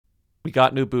We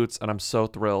got new boots, and I'm so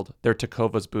thrilled. They're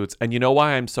Takova's boots. And you know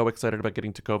why I'm so excited about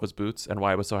getting Takova's boots and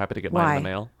why I was so happy to get mine in the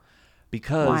mail?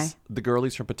 Because the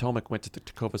girlies from Potomac went to the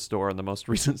Tacova store in the most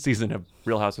recent season of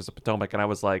Real Housewives of Potomac, and I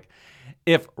was like,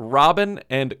 if Robin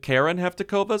and Karen have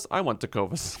Tacovas, I want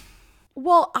Tacovas.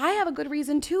 Well, I have a good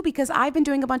reason too, because I've been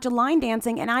doing a bunch of line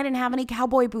dancing and I didn't have any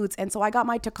cowboy boots. And so I got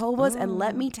my Tacovas, and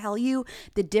let me tell you,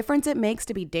 the difference it makes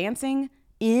to be dancing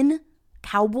in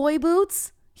cowboy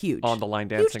boots. Huge. On the line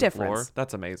dancing floor?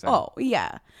 That's amazing. Oh,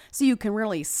 yeah. So you can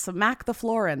really smack the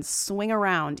floor and swing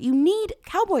around. You need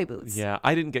cowboy boots. Yeah,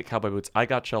 I didn't get cowboy boots. I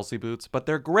got Chelsea boots, but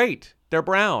they're great. They're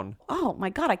brown. Oh, my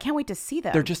God. I can't wait to see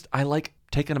them. They're just, I like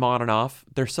taking them on and off.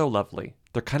 They're so lovely.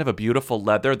 They're kind of a beautiful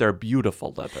leather. They're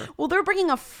beautiful leather. Well, they're bringing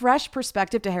a fresh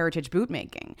perspective to heritage boot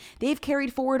making. They've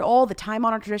carried forward all the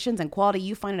time-honored traditions and quality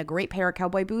you find in a great pair of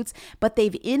cowboy boots, but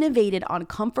they've innovated on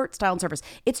comfort, style, and service.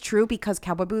 It's true, because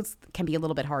cowboy boots can be a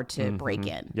little bit hard to break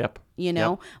in. Yep. You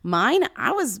know? Mine,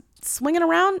 I was swinging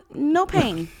around, no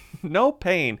pain. No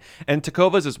pain. And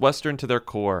Tacovas is Western to their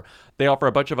core. They offer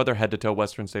a bunch of other head-to-toe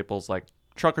Western staples like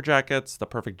trucker jackets, the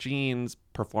perfect jeans,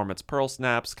 performance pearl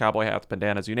snaps, cowboy hats,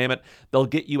 bandanas, you name it. They'll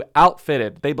get you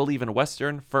outfitted. They believe in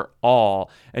Western for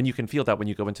all. And you can feel that when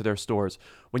you go into their stores.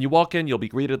 When you walk in, you'll be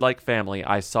greeted like family.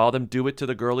 I saw them do it to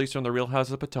the girlies from the Real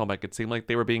House of Potomac. It seemed like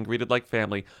they were being greeted like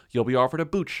family. You'll be offered a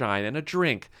boot shine and a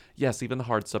drink. Yes, even the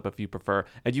hard stuff if you prefer.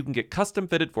 And you can get custom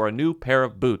fitted for a new pair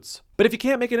of boots. But if you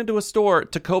can't make it into a store,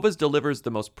 Tacovas delivers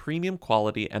the most premium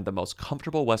quality and the most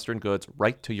comfortable Western goods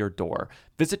right to your door.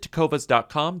 Visit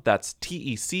tacovas.com, that's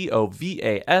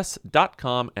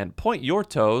TECOVAS.com, and point your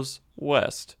toes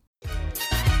west.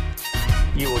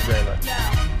 You or Jayla?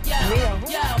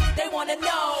 Yo, they wanna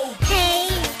know. Hey,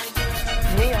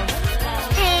 Mia.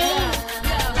 hey,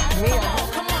 Mia.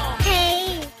 Come on.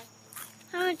 hey.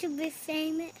 I want to be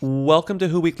famous. Welcome to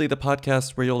Who Weekly, the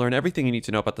podcast where you'll learn everything you need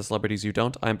to know about the celebrities you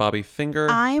don't. I'm Bobby Finger.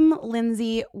 I'm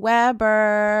Lindsay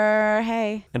Weber.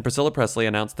 Hey. And Priscilla Presley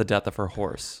announced the death of her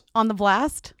horse On the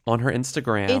blast? on her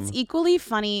Instagram. It's equally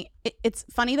funny. It's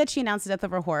funny that she announced the death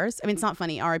of her horse. I mean, it's not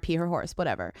funny. R.I.P. her horse,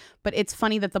 whatever. But it's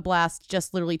funny that the blast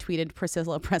just literally tweeted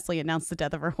Priscilla Presley announced the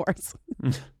death of her horse.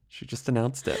 She just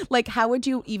announced it. Like, how would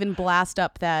you even blast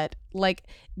up that? Like,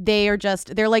 they're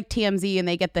like TMZ and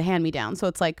they get the hand-me-down. So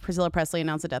it's like Priscilla Presley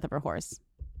announced the death of her horse.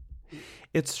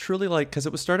 It's truly like, because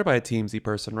it was started by a TMZ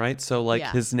person, right? So like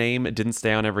Yeah. his name didn't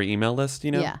stay on every email list,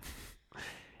 you know? Yeah.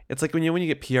 It's like when you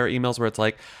get PR emails where it's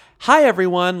like, hi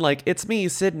everyone, like it's me,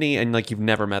 Sydney, and like you've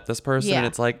never met this person, Yeah. and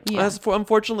it's like, Yeah.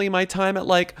 unfortunately my time at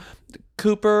like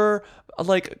Cooper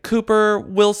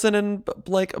Wilson and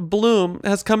like Bloom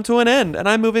has come to an end, and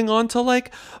I'm moving on to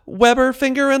like Weber,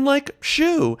 Finger, and like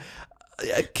Shoe.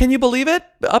 Can you believe it?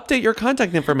 Update your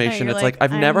contact information. You're It's like,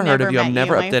 like, I've never heard of you. I'm met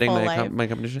never you my updating full my life. my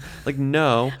competition. Like,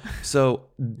 no. So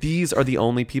these are the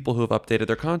only people who have updated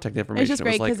their contact information. It's just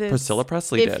great it was like because Priscilla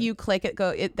Presley if did. you click it,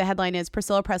 the headline is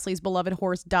Priscilla Presley's beloved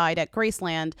horse died at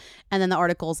Graceland, and then the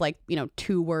article's like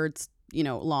 2 words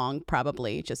long,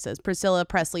 probably. It just says Priscilla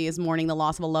Presley is mourning the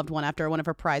loss of a loved one after one of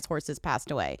her prize horses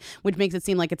passed away, which makes it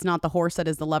seem like it's not the horse that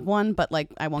is the loved one, but like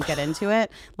I won't get into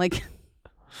it. Like,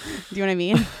 do you know what I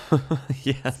mean?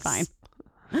 Yes. Fine.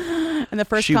 And the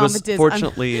first She comment was is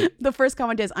fortunately. the first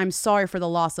comment is, I'm sorry for the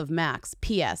loss of Max.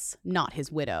 P.S. Not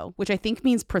his widow, which I think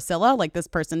means Priscilla. Like, this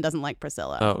person doesn't like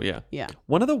Priscilla. Oh yeah. Yeah.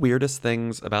 One of the weirdest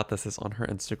things about this is on her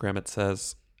Instagram. It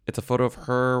says it's a photo of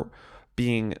her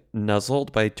being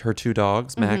nuzzled by her 2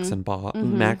 dogs, Max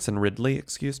and Ridley.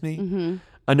 Excuse me.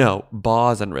 No,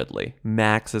 Boz and Ridley.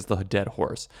 Max is the dead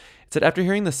horse. It said, after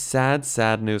hearing the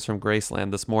sad news from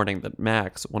Graceland this morning that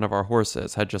Max, one of our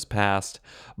horses, had just passed,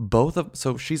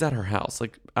 so she's at her house,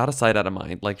 like out of sight, out of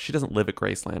mind. Like, she doesn't live at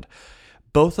Graceland.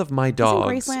 Both of my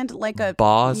dogs. Isn't Graceland like a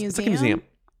Boz, museum? it's like a museum.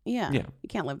 Yeah. Yeah. You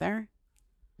can't live there.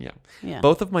 Yeah. Yeah.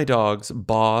 Both of my dogs,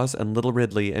 Boz and Little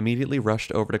Ridley, immediately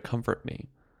rushed over to comfort me.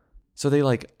 So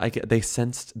they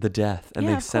sensed the death, and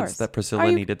Yeah, they of sensed course. that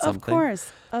Priscilla needed something. Of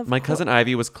course. My cousin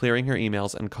Ivy was clearing her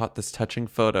emails and caught this touching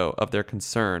photo of their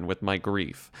concern with my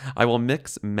grief. I will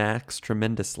miss Max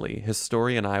tremendously. His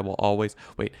story I will always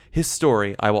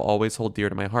hold dear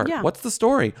to my heart. Yeah. What's the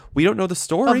story? We don't know the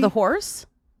story. Of the horse?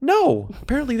 No.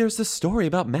 Apparently there's this story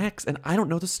about Max, and I don't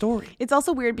know the story. It's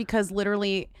also weird because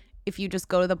literally, if you just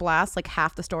go to the blast, like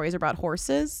half the stories are about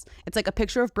horses. It's like a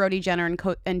picture of Brody Jenner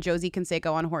and Josie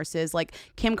Canseco on horses. Like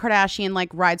Kim Kardashian like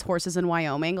rides horses in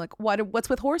Wyoming. Like what's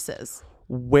with horses?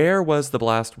 Where was the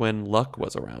blast when Luck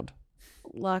was around?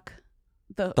 Luck.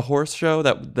 The horse show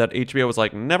that HBO was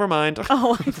like, never mind.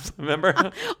 Oh,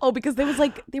 Remember? oh, because they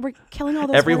were killing all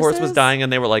those Every horse horses? was dying,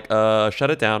 and they were like, shut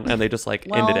it down, and they just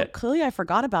ended it. Clearly I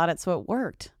forgot about it, so it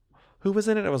worked. Who was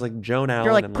in it? It was like Joan Allen.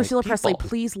 You're like, and, Priscilla Presley, people.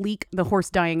 please leak the horse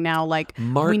dying now. Like,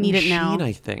 Martin we need it now. Sheen,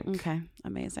 I think. Okay,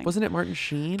 amazing. Wasn't it Martin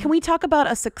Sheen? Can we talk about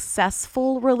a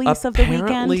successful release of the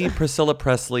Apparently, weekend? Priscilla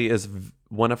Presley is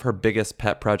one of her biggest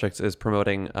pet projects is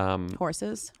promoting.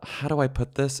 Horses. How do I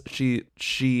put this?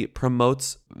 She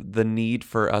promotes the need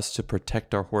for us to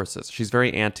protect our horses. She's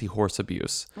very anti-horse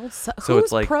abuse. Well, so it's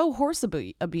who's like- pro horse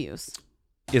abuse?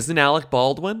 Isn't Alec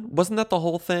Baldwin? Wasn't that the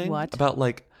whole thing? What? About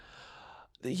like,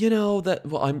 that.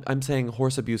 Well, I'm saying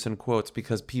horse abuse in quotes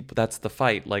because people. That's the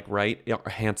fight. Like, right?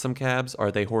 Hansom cabs,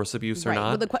 are they horse abuse or Right. not?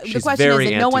 Well, the She's question is very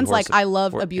that no one's like, anti-horse- I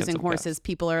love for abusing hansom horses. cabs.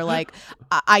 People are like,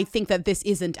 I think that this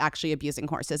isn't actually abusing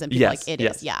horses. And people are Yes, like, it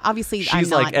yes. is. Yeah. Obviously, I'm She's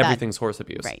not like that- everything's horse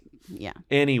abuse. Right. Yeah.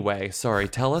 Anyway, sorry.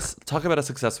 Talk about a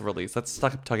successful release. Let's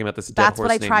stop talking about this dead That's horse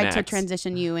what I named tried to Max.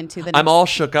 transition you into. The I'm next- all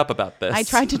shook up about this. I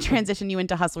tried to transition you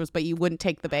into Hustlers, but you wouldn't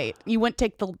take the bait. You wouldn't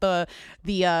take the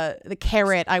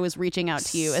carrot I was reaching out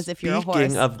to you as if you're a horse.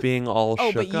 Speaking of being all oh,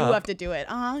 shook but you up, have to do it.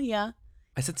 Yeah.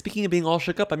 I said, speaking of being all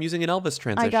shook up, I'm using an Elvis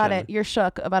transition. I got it. You're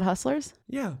shook about Hustlers?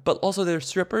 Yeah, but also they're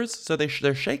strippers, so they're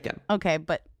shaken. Okay,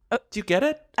 but Do you get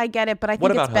it? I get it, but I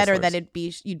What think it's about better Hustlers?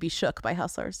 that you'd be shook by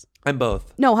Hustlers. I'm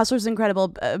both. No, Hustlers is incredible.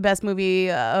 Best movie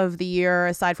of the year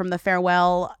aside from The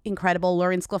Farewell. Incredible.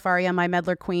 Lauren Sclafaria, my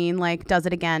meddler queen, like does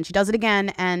it again. She does it again,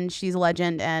 and she's a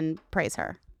legend, and praise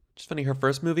her. Just funny, her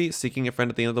first movie, Seeking a Friend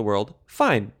at the End of the World,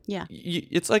 fine. Yeah.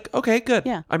 It's like, okay, good.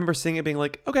 Yeah. I remember seeing it being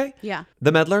like, okay. Yeah.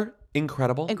 The Meddler,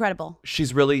 incredible. Incredible.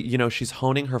 She's really, she's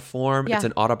honing her form. Yeah. It's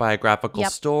an autobiographical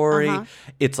Yep. story. Uh-huh.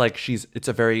 It's like it's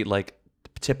a very like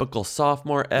typical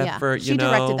sophomore effort, She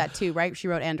directed that too, right? She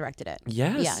wrote and directed it.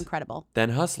 Yes. Yeah, incredible. Then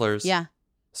Hustlers. Yeah.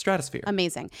 Stratosphere.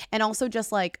 Amazing. And also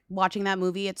just like watching that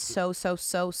movie, it's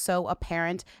so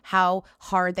apparent how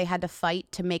hard they had to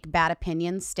fight to make bad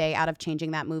opinions stay out of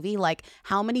changing that movie. Like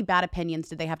how many bad opinions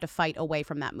did they have to fight away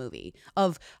from that movie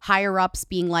of higher ups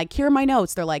being like, here are my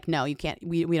notes. They're like, no, you can't,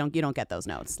 you don't get those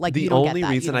notes. Like The you don't only get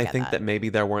that. You reason don't I get think that maybe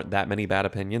there weren't that many bad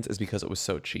opinions is because it was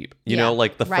so cheap. You Yeah, know,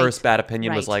 like the right, first bad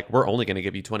opinion was right. like, we're only going to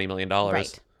give you $20 million.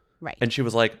 Right. And she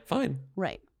was like, fine.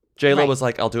 Right. J-Lo Right. was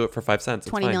like, I'll do it for 5 cents.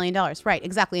 It's $20 fine. million. Right.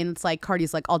 Exactly. And it's like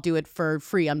Cardi's like, I'll do it for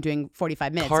free. I'm doing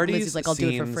 45 minutes. Cardi's Lizzie's like, I'll do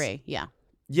it for scenes- free. Yeah.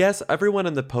 Yes, everyone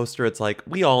in the poster, it's like,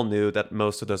 we all knew that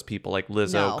most of those people, like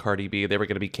Lizzo, No. Cardi B, they were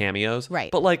going to be cameos.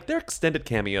 Right. But like, they're extended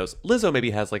cameos. Lizzo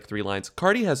maybe has like 3 lines.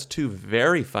 Cardi has 2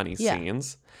 very funny Yeah.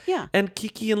 scenes. Yeah. And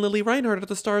Kiki and Lily Reinhart are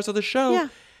the stars of the show. Yeah.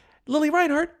 Lily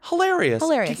Reinhart, hilarious.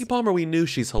 Hilarious. Kiki Palmer, we knew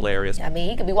she's hilarious. I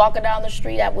mean, he could be walking down the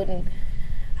street. I wouldn't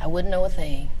know a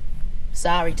thing.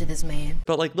 Sorry to this man.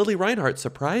 But like Lily Reinhart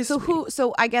surprised me.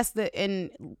 So I guess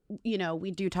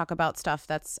we do talk about stuff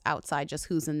that's outside just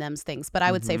who's in them's things. But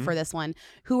I would say for this one,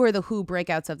 who are the who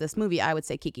breakouts of this movie? I would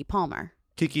say Keke Palmer.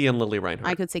 Kiki and Lily Reinhart.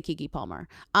 I could say Keke Palmer.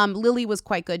 Lily was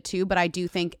quite good too, but I do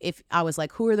think if I was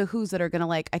like, who are the who's that are gonna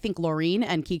like? I think Laureen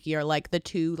and Keke are like the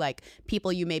 2 like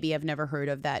people you maybe have never heard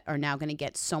of that are now gonna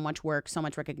get so much work, so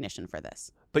much recognition for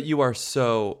this. But you are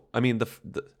so, I mean,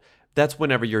 that's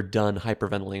whenever you're done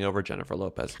hyperventilating over Jennifer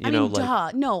Lopez. You know, like,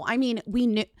 duh. No, I mean, we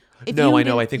knew. If no, you I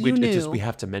know. knew- I think you we knew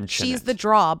have to mention she's it. the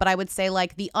draw, but I would say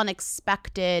like the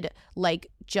unexpected, like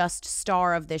just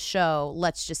star of this show,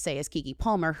 let's just say is Keke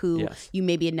Palmer, who Yes. you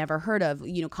maybe had never heard of.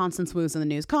 You know, Constance Wu's in the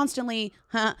news constantly.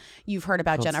 You've heard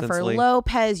about Jennifer Constantly.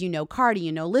 Lopez, you know Cardi,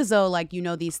 you know Lizzo, like you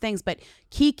know these things. But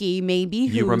Keke maybe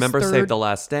You who's remember third, Save the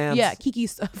Last Dance? Yeah,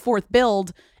 Keke's 4th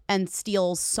build and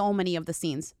steals so many of the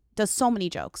scenes, does so many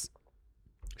jokes.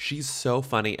 She's so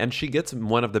funny, and she gets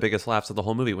one of the biggest laughs of the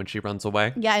whole movie when she runs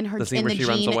away. Yeah, in her The scene in where the she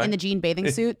runs jean away. in the jean bathing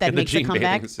suit that In the makes a jean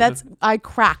comeback. bathing suit. That's I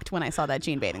cracked when I saw that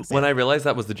jean bathing suit. When I realized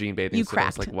that was the jean bathing You suit,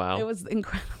 cracked. I was like, wow. It was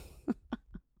incredible.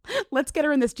 Let's get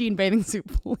her in this jean bathing suit,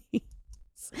 please.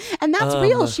 And that's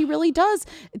real. She really does.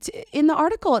 In the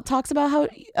article, it talks about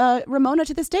how Ramona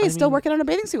to this day is still working on a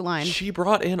bathing suit line. She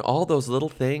brought in all those little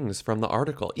things from the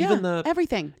article.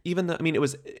 Everything. I mean, it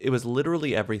was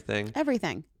literally everything.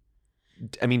 Everything.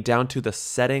 I mean, down to the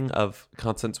setting of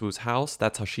Constance Wu's house.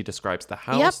 That's how she describes the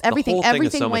house. Yep, The everything. whole thing is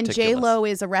Everything so when meticulous. J-Lo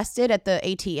is arrested at the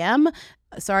ATM.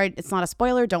 Sorry, it's not a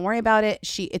spoiler. Don't worry about it.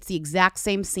 It's the exact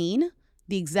same scene.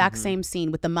 The exact Mm-hmm. same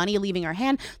scene with the money leaving her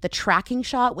hand, the tracking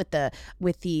shot with the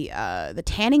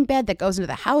tanning bed that goes into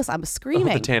the house. I was screaming.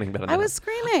 Oh, the tanning bed. I was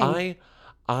screaming.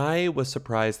 I was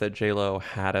surprised that J-Lo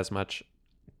had as much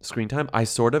screen time. I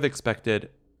sort of expected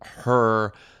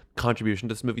her contribution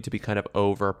to this movie to be kind of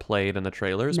overplayed in the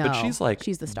trailers, but No, she's like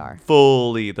she's the star.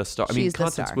 fully the star. I mean, She's the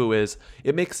Constance star. Wu is.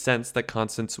 It makes sense that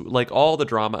Constance, like all the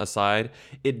drama aside,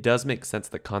 it does make sense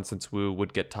that Constance Wu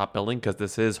would get top billing because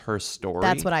this is her story.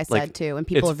 That's what I said Like, too, and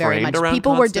people it's are very framed much around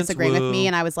people were Constance disagreeing with Wu. me,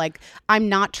 and I was like, I'm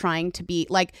not trying to be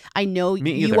like, I know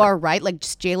Me you either. are right. Like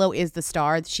J-Lo is the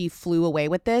star; she flew away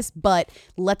with this, but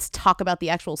let's talk about the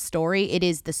actual story. It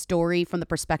is the story from the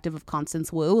perspective of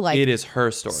Constance Wu. Like It is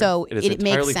her story. So is it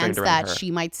makes entirely sense framed around that her.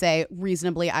 she might say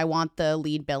reasonably, I want the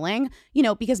lead billing,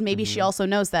 because maybe Mm-hmm. she also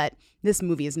knows that this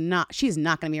movie is not, she's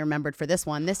not going to be remembered for this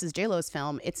one. This is J-Lo's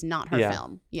film. It's not her Yeah.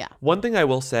 film. Yeah. One thing I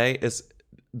will say is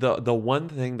the one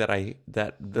thing that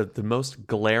the most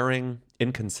glaring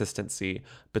inconsistency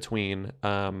between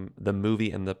the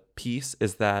movie and the piece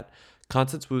is that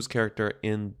Constance Wu's character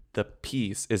in the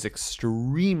piece is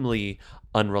extremely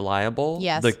unreliable.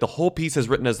 Yes. Like the whole piece is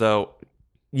written as though,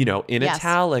 in Yes.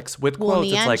 italics with Well, in quotes.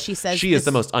 the It's end, like she says she is this-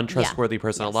 the most untrustworthy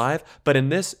person Yes. alive. But in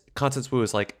this, Constance Wu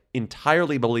is like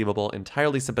entirely believable,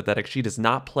 entirely sympathetic. She does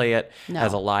not play it No.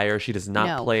 as a liar. She does not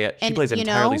No. play it. She And, plays it you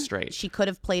entirely know, straight. She could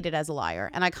have played it as a liar,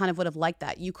 and I kind of would have liked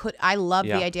that. I love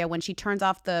Yeah. the idea when she turns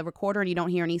off the recorder and you don't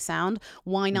hear any sound.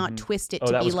 Why not twist it Oh,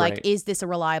 to that be was like, great. is this a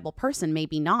reliable person?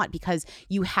 Maybe not, because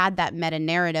you had that meta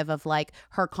narrative of like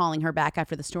her calling her back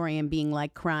after the story and being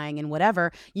like crying and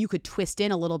whatever. You could twist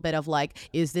in a little bit of like,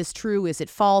 is this true? Is it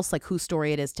false? Like whose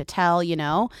story it is to tell,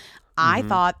 I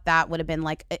thought that would have been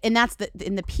like, and that's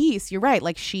in the piece. You're right.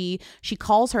 Like she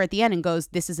calls her at the end and goes,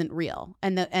 "This isn't real,"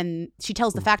 and she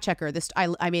tells the fact checker, "This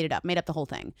I made up the whole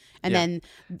thing." And Yeah. then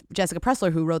Jessica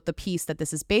Pressler, who wrote the piece that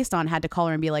this is based on, had to call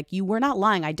her and be like, "You were not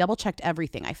lying. I double checked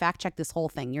everything. I fact checked this whole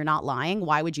thing. You're not lying.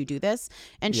 Why would you do this?"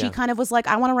 And she Yeah. kind of was like,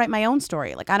 "I want to write my own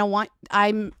story. Like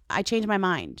I changed my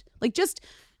mind. Like just."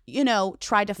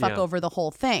 Tried to fuck Yeah. over the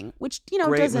whole thing, which,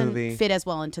 Great doesn't movie. fit as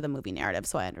well into the movie narrative.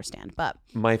 So I understand. But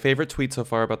My favorite tweet so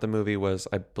far about the movie was,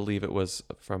 I believe it was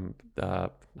from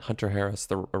Hunter Harris,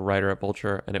 the writer at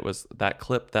Vulture, and it was that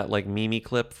clip, that like Mimi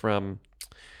clip from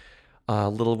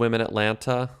Little Women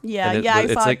Atlanta. Yeah, And yeah, I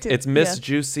it's saw it like too. it's Miss Yeah.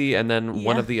 Juicy and then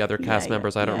one Yeah. of the other cast Yeah,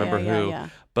 members. yeah, I don't yeah, remember yeah, who, yeah.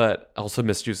 but also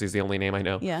Miss Juicy is the only name I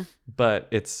know. yeah. But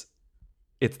it's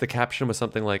the caption was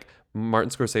something like Martin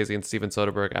Scorsese and Steven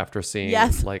Soderbergh after seeing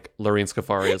Yes. like Lorene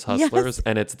Scafari's Hustlers,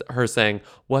 and it's her saying,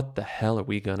 "What the hell are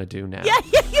we gonna do now?"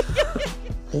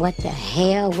 What the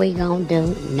hell we gonna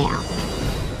do now?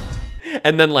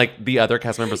 And then like the other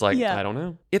cast members like, Yeah. I don't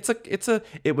know. It's extremely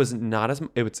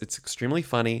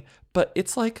funny, but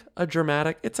it's like a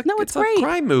dramatic, it's a great.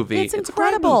 crime movie. It's a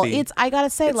crime incredible. movie. I gotta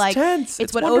say, It's like, tense. it's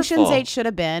It's what wonderful. Ocean's 8 should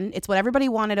have been. It's what everybody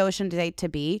wanted Ocean's 8 to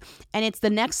be, and it's the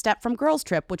next step from Girls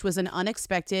Trip, which was an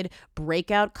unexpected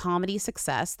breakout comedy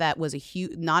success that was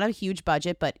not a huge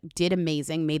budget, but did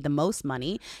amazing, made the most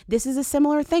money. This is a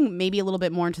similar thing, maybe a little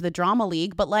bit more into the drama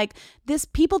league, but like this,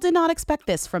 people did not expect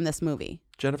this from this movie.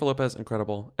 Jennifer Lopez,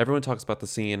 incredible. Everyone talks about the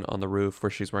scene on the roof where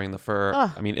she's wearing the fur.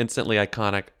 Ugh. I mean, instantly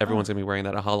iconic. Everyone's gonna be wearing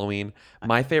that at Halloween.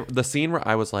 My favorite, the scene where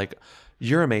I was like,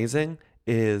 "You're amazing,"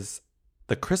 is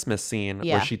the Christmas scene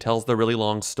Yeah. where she tells the really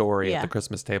long story Yeah. at the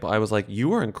Christmas table. I was like,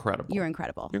 "You are incredible. You're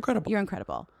incredible. You're incredible." You're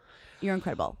incredible. You're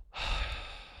incredible.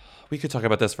 We could talk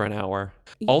about this for an hour.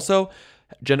 Also,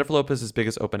 Jennifer Lopez's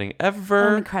biggest opening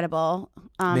ever. Incredible.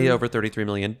 Made over $33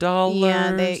 million.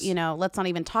 Yeah, let's not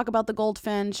even talk about the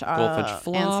Goldfinch. Goldfinch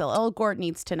Ansel flopped. Elgort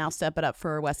needs to now step it up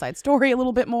for West Side Story a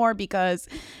little bit more because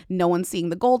no one's seeing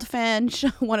the Goldfinch.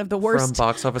 One of the From worst.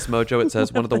 Box Office Mojo, it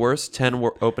says one of the worst 10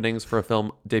 openings for a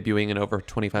film debuting in over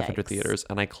 2,500 Yikes. theaters.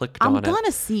 And I clicked I'm on it.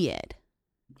 gonna see it.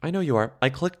 I know you are. I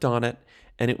clicked on it,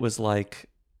 and it was like,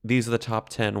 these are the top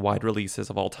 10 wide releases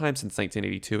of all time since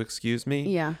 1982, excuse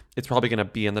me. Yeah. It's probably going to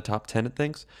be in the top 10 and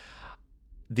things.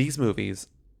 These movies,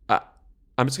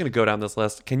 I'm just going to go down this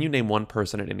list. Can you name one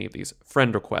person in any of these?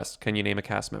 Friend request. Can you name a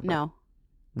cast member? No.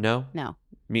 No? No.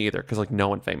 Me either, because like no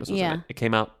one famous was Yeah. in it. It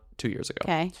came out 2 years ago.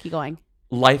 Okay. Keep going.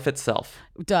 Life itself.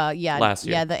 Duh. Yeah. Last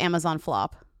year. Yeah. The Amazon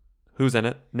flop. Who's in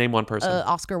it? Name one person.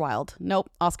 Oscar Wilde.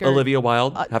 Nope. Oscar. Olivia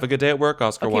Wilde. Have a good day at work,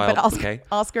 Oscar Okay, Wilde. but Oscar. Okay.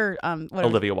 Oscar. Whatever.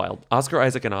 Olivia Wilde. Oscar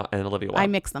Isaac and Olivia Wilde. I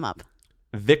mix them up.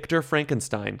 Victor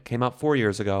Frankenstein came out 4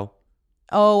 years ago.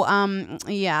 Oh.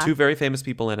 Yeah. Two very famous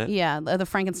people in it. Yeah. The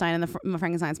Frankenstein and the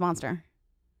Frankenstein's monster.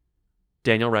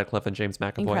 Daniel Radcliffe and James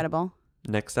McAvoy. Incredible.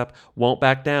 Next up, Won't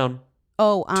Back Down.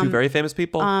 Oh. Two very famous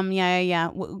people. Yeah.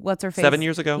 What's her face? 7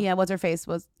 years ago. Yeah. What's her face?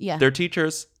 Yeah. They're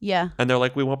teachers, Yeah. and they're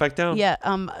like, we won't back down. Yeah.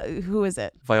 Who is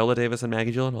it? Viola Davis and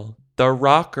Maggie Gyllenhaal. The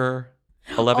Rocker.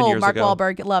 11 oh, years Mark ago.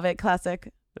 Wahlberg. Love it.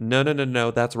 Classic. No.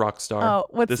 That's Rockstar. Oh,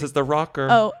 what's this is The Rocker.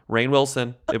 Oh. Rainn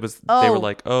Wilson. It was. They Oh. were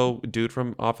like, oh, dude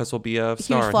from Office will be a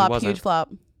star. Huge and flop. he wasn't. Huge flop.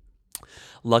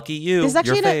 Lucky you. This is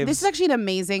actually your faves. this is actually an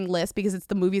amazing list because it's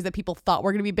the movies that people thought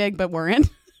were going to be big but weren't.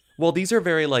 Well, these are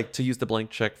very, like, to use the blank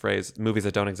check phrase, movies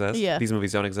that don't exist. Yeah. These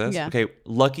movies don't exist. Yeah. Okay,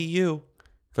 Lucky You,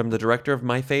 from the director of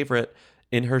my favorite,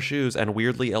 In Her Shoes, and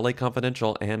weirdly LA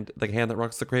Confidential, and The Hand That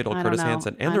Rocks the Cradle, I don't Curtis know.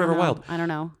 Hanson, and I The River don't know. Wild. I don't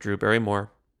know. Drew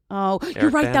Barrymore. Oh, you're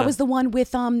Eric right. Bana. That was the one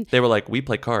with They were like, we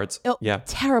play cards. Oh, Yeah.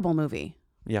 terrible movie.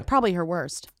 Yeah. Probably her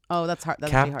worst. Oh, that's hard.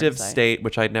 That's hard Captive to say. State,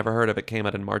 which I'd never heard of. It came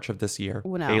out in March of this year.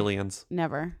 Oh, no. Aliens.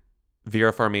 Never.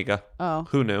 Vera Farmiga. Oh.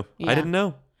 Who knew? Yeah. I didn't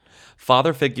know.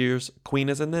 Father Figures. Queen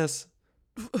is in this.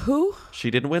 Who? She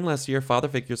didn't win last year. Father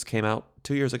Figures came out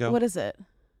 2 years ago. What is it?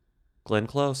 Glenn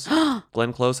Close.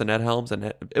 Glenn Close and Ed Helms. And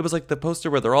it was like the poster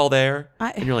where they're all there.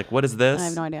 And you're like, what is this? I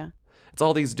have no idea. It's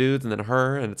all these dudes and then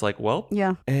her. And it's like, well.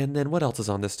 Yeah. And then what else is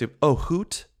on this tube? Oh,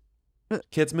 Hoot.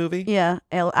 Kids movie. Yeah.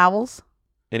 Owls?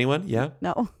 Anyone? Yeah.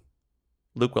 No.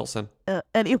 Luke Wilson.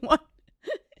 Anyone?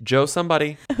 Joe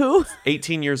Somebody. Who?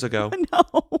 18 years ago. No.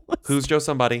 Who's Joe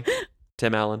Somebody?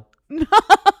 Tim Allen. No.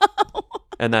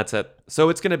 And that's it. So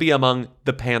it's going to be among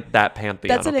the pantheon.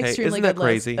 That's an okay? extremely Isn't good that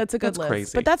crazy? list. That's a good list.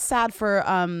 Crazy. But that's sad for It's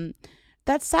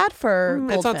not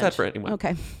Goldfinch. sad for anyone.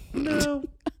 Okay. No.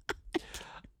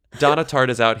 Donna Tartt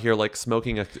is out here like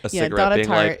smoking a cigarette, Donna being Tartt.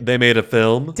 like, "They made a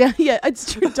film." Yeah,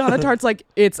 it's true. Donna Tartt's like,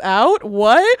 it's out?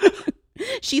 What?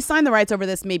 She signed the rights over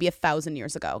this maybe 1,000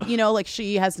 years ago. You know, like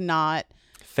she has not.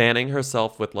 Fanning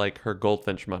herself with like her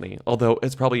Goldfinch money, although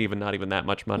it's probably not even that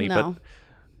much money. No. But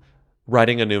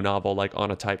writing a new novel like on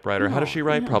a typewriter. How does she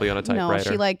write? Probably on a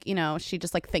typewriter. No, she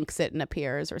just like thinks it and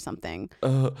appears or something.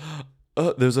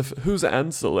 There's who's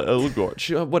Ansel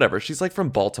Elgort? Whatever. She's like from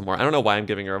Baltimore. I don't know why I'm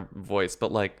giving her a voice,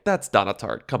 but like that's Donna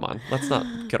Tartt. Come on, let's not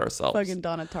kid ourselves. Fucking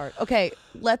Donna Tartt. Okay,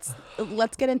 let's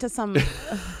get into some.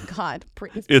 God,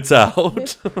 It's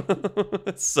out.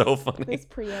 It's so funny. This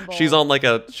preamble. She's on like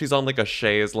a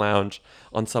chaise lounge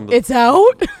on some It's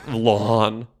out.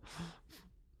 lawn.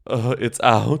 It's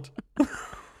out.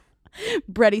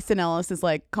 Brett Easton Ellis is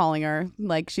like calling her,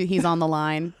 like he's on the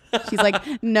line. She's like,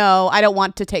 no, I don't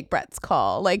want to take Brett's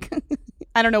call. Like,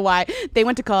 I don't know why they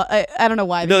went to call. I don't know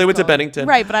why. No, they went to Bennington.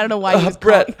 Right, but I don't know why. He was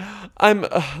Brett,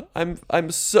 calling.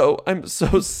 I'm so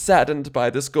saddened by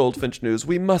this Goldfinch news.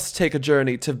 We must take a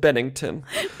journey to Bennington.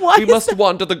 Why we is must that-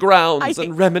 wander the grounds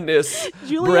and reminisce.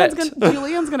 Julian's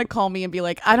Brett. gonna call me and be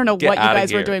like, I don't know Get what you outta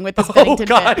guys were here. doing with this Bennington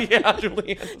Oh God, bit. yeah,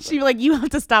 Julian. She'd be like, you have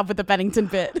to stop with the Bennington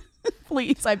bit.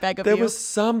 Please, I beg of There you. was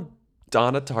some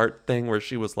Donna Tartt thing where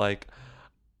she was like,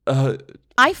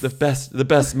 I the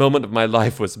best moment of my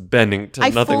life was Bennington. I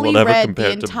Nothing fully will ever read compare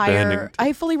the entire. to Bennington.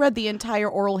 I fully read the entire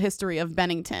oral history of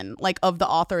Bennington, like of the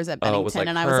authors at Bennington, Oh, it was like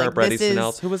and I her, was like, Bret "This Easton is."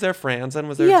 Ellis. Who was there? Franzen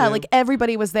was there Yeah, too? like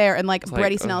everybody was there, and like Bret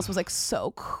like, Easton ugh. Ellis was like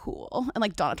so cool, and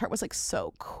like Donna Tartt was like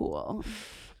so cool.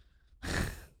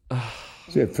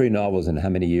 So you have 3 novels, and how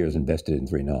many years invested in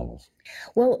 3 novels?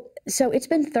 Well, so it's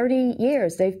been 30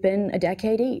 years. They've been a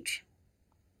decade each.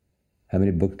 How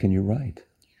many books can you write?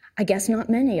 I guess not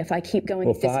many if I keep going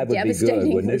Well, at this 5 would be good,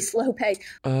 devastatingly wouldn't it? slow pace.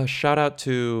 Shout out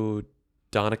to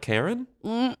Donna Karen.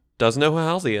 Doesn't know who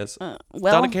Halsey is. Well,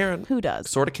 Donna Karen. who does?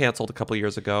 Sort of canceled a couple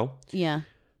years ago. Yeah,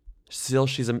 Still,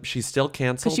 she's still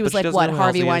canceled. because she was but like, doesn't "What know who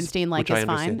Harvey Halsey Weinstein like which I is fine."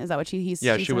 understand. Is that what she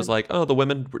She was said? like, "Oh, the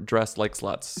women dressed like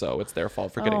sluts, so it's their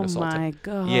fault for getting Oh assaulted." my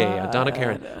God. Yeah, Donna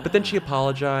Karen. But then she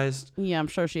apologized. "Yeah, I'm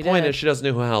sure she Point did." is, she doesn't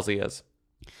know who Halsey is.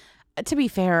 To be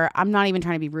fair, I'm not even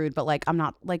trying to be rude, but like, I'm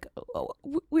not like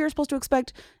we were supposed to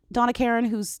expect Donna Karen,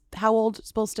 who's how old,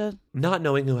 supposed to. Not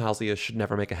knowing who Halsey is should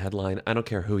never make a headline. I don't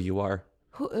care who you are.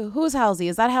 Who's Halsey?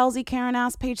 Is that Halsey? Karen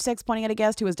asked, page 6, pointing at a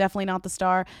guest who was definitely not the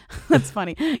star. That's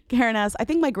funny. Karen asked, I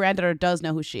think my granddaughter does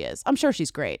know who she is. I'm sure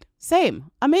she's great. Same.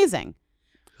 Amazing.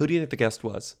 Who do you think the guest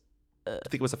was? Do you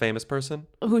think it was a famous person?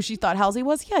 Who she thought Halsey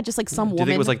was? Yeah, just like some Do woman. you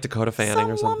think it was like Dakota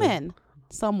Fanning or something?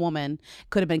 Some woman.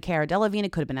 Could have been Cara Delevingne.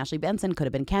 It could have been Ashley Benson. Could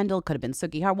have been Kendall. Could have been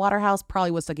Suki Waterhouse. Probably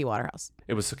was Suki Waterhouse.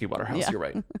 It was Suki Waterhouse. Yeah. You're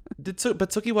right. But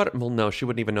Suki Water. Well, no, she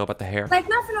wouldn't even know about the hair. Like,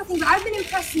 not for nothing, but I've been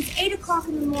impressed since 8 o'clock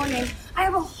in the morning. I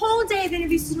have a whole day of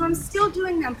interviews to do. I'm still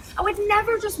doing them. I would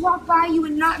never just walk by you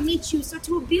and not meet you. So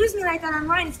to abuse me like that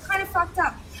online is kind of fucked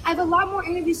up. I have a lot more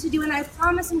interviews to do, and I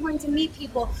promise I'm going to meet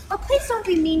people. But please don't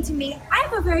be mean to me. I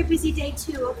have a very busy day,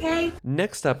 too, okay?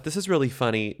 Next up, this is really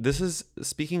funny. This is,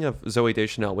 speaking of Zooey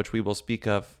Deschanel, which we will speak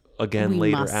of again We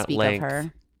later must at speak length. of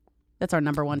her. That's our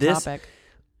number one This- topic.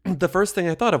 The first thing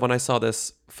I thought of when I saw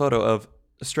this photo of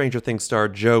Stranger Things star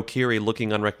Joe Keery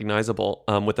looking unrecognizable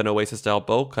with an Oasis-style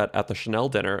bowl cut at the Chanel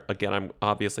dinner. Again,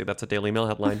 obviously that's a Daily Mail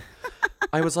headline.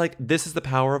 I was like, this is the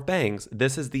power of bangs.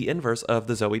 This is the inverse of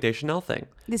the Zooey Deschanel thing.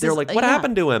 They're like, what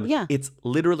happened to him? Yeah. It's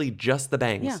literally just the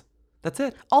bangs. Yeah. That's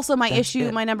it. Also, my That's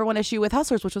it. number one issue with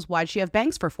Hustlers, which was why'd she have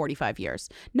bangs for 45 years?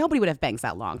 Nobody would have bangs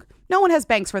that long. No one has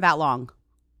bangs for that long.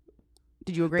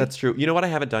 Did you agree? That's true. You know what I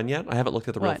haven't done yet? I haven't looked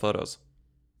at the real What? photos.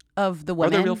 Of the Are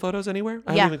women. there real photos anywhere?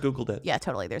 I haven't even Googled it. Yeah,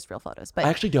 totally. There's real photos. But I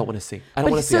actually don't want to see. I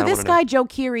don't want to see. So this guy, Joe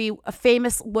Keery,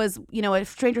 a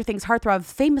Stranger Things heartthrob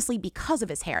famously because of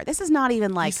his hair. This is not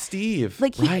even like He's Steve.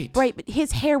 right. But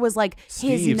his hair was like his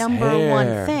Steve's number hair.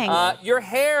 one thing. Your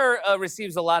hair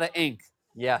receives a lot of ink.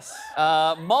 Yes.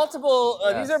 Multiple.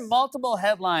 Yes. These are multiple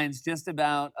headlines just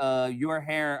about your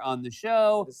hair on the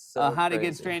show. So How to Get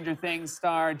crazy. Stranger Things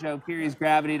star Joe Keery's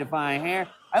gravity-defying hair.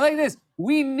 I like this.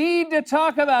 We need to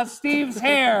talk about Steve's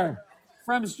hair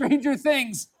from Stranger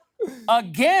Things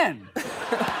again.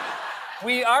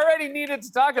 We already needed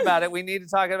to talk about it. We need to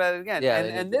talk about it again. Yeah,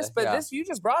 and this, but yeah. this, you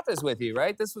just brought this with you,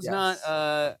 right? This was not.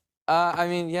 I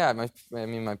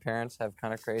mean, my parents have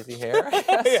kind of crazy hair.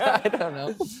 I don't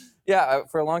know. Yeah,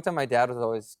 for a long time, my dad was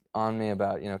always on me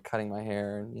about, cutting my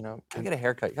hair and, gotta get a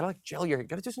haircut. You gotta like gel your hair. You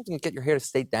gotta do something to get your hair to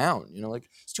stay down. Like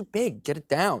it's too big. Get it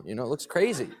down. It looks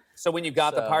crazy. So when you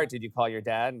got the part, did you call your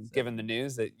dad and give him the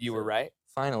news that you were right?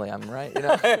 Finally, I'm right.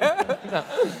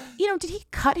 Did he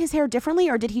cut his hair differently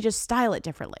or did he just style it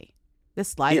differently? This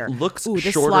slider. It looks this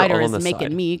shorter slider on is the making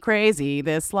side. me crazy.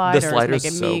 This slider slider's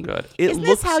is making so me good. Isn't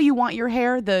this how you want your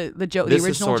hair? The This is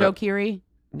original sort Joe of- Keery?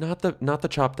 Not the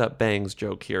chopped up bangs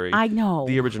Joe Keery. I know.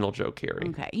 The original Joe Keery.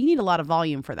 Okay, you need a lot of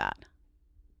volume for that.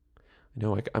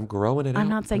 No, I'm growing it out. I'm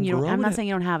not saying you don't. I'm growing not it. saying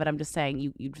you don't have it. I'm just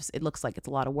saying you just. It looks like it's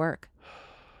a lot of work.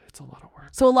 It's a lot of work.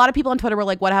 So a lot of people on Twitter were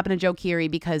like, "What happened to Joe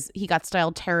Keery?" Because he got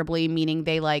styled terribly, meaning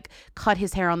they like cut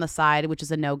his hair on the side, which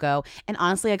is a no-go. And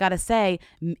honestly, I gotta say,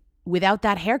 without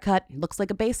that haircut, he looks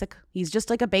like a basic. He's just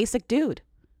like a basic dude.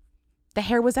 The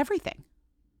hair was everything.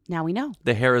 Now we know.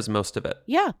 The hair is most of it.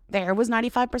 Yeah, the hair was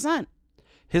 95%.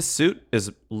 His suit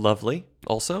is lovely.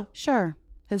 Also, Sure.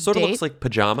 His sort date, of looks like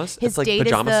pajamas. His it's like date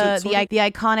pajama is suit. Sort of. the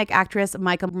iconic actress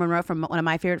Michael Monroe from one of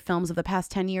my favorite films of the past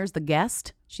 10 years, The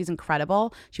Guest. She's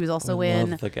incredible. She was also I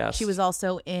in love The Guest. She was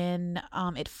also in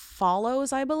It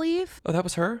Follows, I believe. Oh, that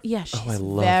was her? Yeah, she's I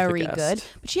love very The Guest. good.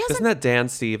 But she hasn't Isn't that Dan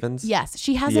Stevens? Yes,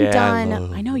 she hasn't Yeah,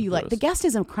 done. I I know you like love The Guest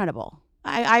is incredible.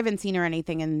 I haven't seen her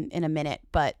anything in a minute,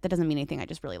 but that doesn't mean anything. I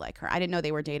just really like her. I didn't know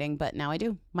they were dating, but now I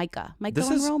do. Michael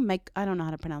Monroe. I don't know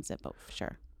how to pronounce it, but for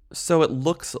sure. So it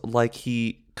looks like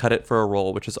he cut it for a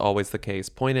role, which is always the case.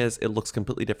 Point is, it looks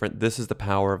completely different. This is the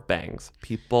power of bangs.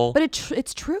 People. But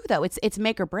it's true though. It's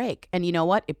make or break. And you know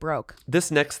what? It broke.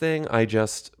 This next thing I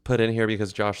just put in here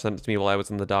because Josh sent it to me while I was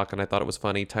in the doc, and I thought it was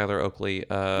funny. Tyler Oakley,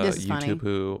 This is YouTube funny.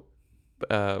 who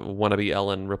wannabe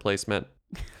Ellen replacement,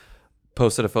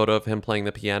 posted a photo of him playing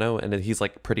the piano, and he's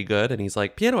like pretty good, and he's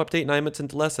like, piano update 9 minutes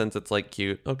into lessons. It's like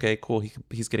cute. Okay, cool.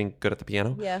 He's getting good at the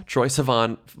piano. Yeah. Troye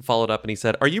Sivan followed up and he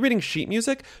said, are you reading sheet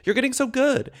music? You're getting so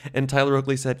good. And Tyler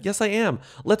Oakley said, yes, I am.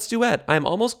 Let's duet. I'm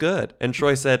almost good. And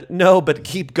Troye said, no, but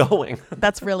keep going.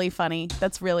 That's really funny.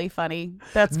 That's really funny.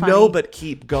 That's funny. No, but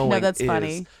keep going. No, that's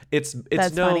funny. It's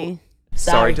That's no. funny.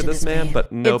 Sorry to this man,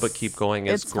 but no, but It's- keep going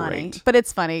is it's great. funny, but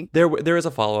it's funny. There is a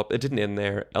follow up. It didn't end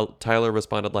there. Tyler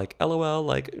responded like, "LOL,"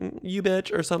 like "you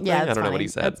bitch" or something. Yeah, I that's don't know what funny. he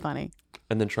said. That's funny.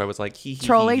 And then Troy was like, "He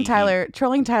Trolling Tyler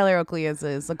Oakley is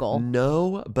a goal.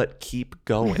 No, but keep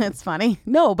going. It's funny.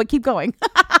 No, but keep going.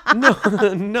 no,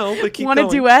 but keep Want going.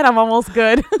 a duet? I'm almost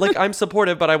good. Like I'm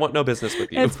supportive, but I want no business with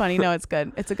you. It's funny. No, it's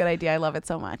good. It's a good idea. I love it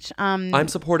so much. I'm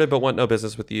supportive, but want no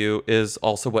business with you is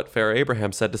also what Farrah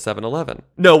Abraham said to 7-Eleven.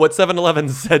 No, what 7-Eleven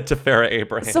said to Farrah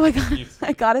Abraham. So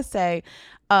I gotta say,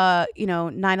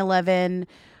 9/11.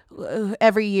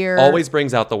 Every year Always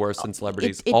brings out the worst in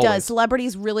celebrities. It Always. does.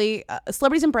 Celebrities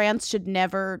and brands should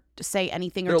never say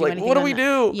anything or They're do like, anything. what do we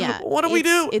do? Yeah. What do we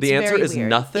do? It's The answer very is weird.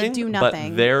 nothing. They do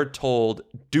nothing. But they're told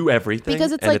do everything,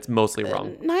 because it's and like it's mostly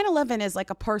wrong. 9/11 is like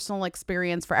a personal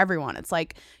experience for everyone. It's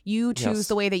like you choose Yes.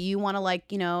 the way that you want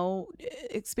to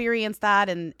experience that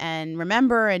and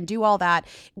remember and do all that.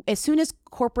 As soon as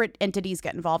corporate entities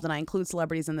get involved, and I include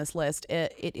celebrities in this list,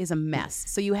 it is a mess.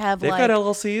 So you have They've got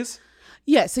LLCs.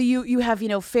 Yeah, so you have,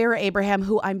 Farrah Abraham,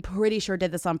 who I'm pretty sure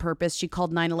did this on purpose. She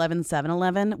called 9/11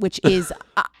 7/11, which is,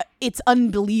 it's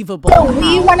unbelievable. So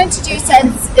we wanted to do,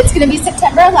 since it's going to be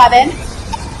September 11th,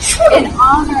 in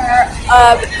honor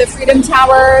of the Freedom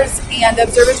Towers and the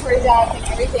Observatory Deck and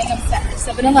everything of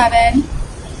 7/11,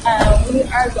 we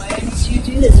are going to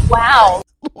do this. Wow.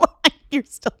 You're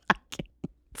still laughing.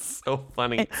 So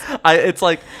funny.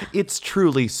 It's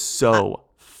truly so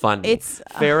funny. It's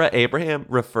Farrah Abraham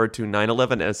referred to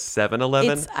 9/11 as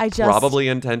 7/11, probably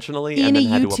intentionally, and then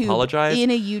had to apologize.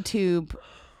 In a YouTube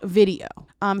video.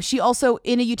 She also,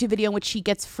 in a YouTube video in which she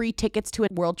gets free tickets to a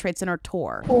World Trade Center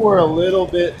tour. People were a little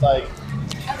bit like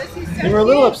this is so And we're a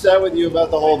little cute. upset with you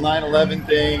about the whole 9/11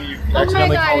 thing. You Oh my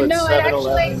accidentally god, called it no, it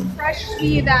actually 7/11. crushed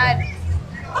me that,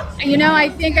 you know, I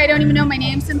think I don't even know my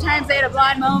name sometimes. I had a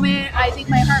blonde moment. I think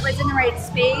my heart was in the right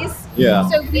space. Yeah.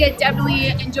 Sophia definitely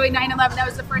enjoyed 9/11. That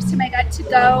was the first time I got to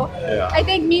go. Yeah. I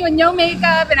think me with no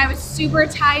makeup and I was super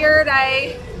tired.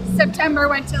 September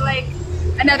went to like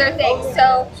another thing.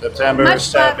 So September much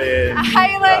 7. love.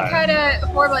 I like had a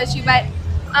horrible issue, but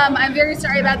I'm very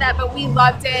sorry about that. But we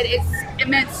loved it. It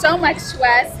meant so much to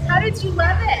us. How did you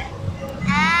love it?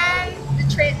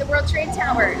 The World Trade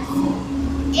Towers.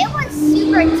 It was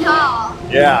super tall.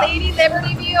 Yeah. Lady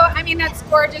Liberty View. I mean, that's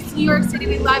gorgeous. New York City,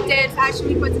 we loved it. Fashion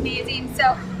Week was amazing.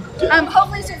 So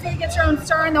hopefully Sophia gets her own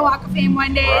star in the Walk of Fame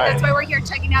one day. Right. That's why we're here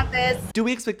checking out this. Do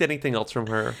we expect anything else from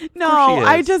her? No, There she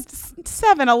I is. just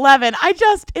 7-Eleven.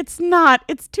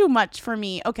 It's too much for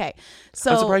me. Okay,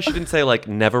 so I'm surprised she didn't say like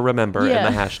never remember in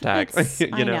the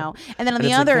hashtag. I know. And then on And the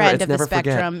it's like, other no, end it's of the never forget.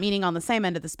 spectrum, meaning on the same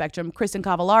end of the spectrum, Kristen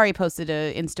Cavallari posted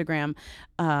an Instagram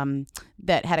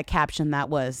that had a caption that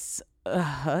was,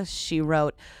 she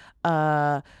wrote,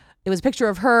 it was a picture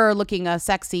of her looking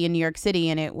sexy in New York City,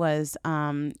 and it was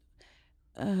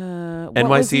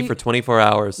NYC for 24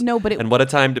 hours. No, but and what a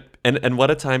time to and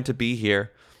what a time to be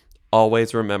here.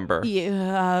 Always remember.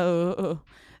 Yeah.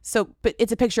 So, but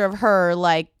it's a picture of her,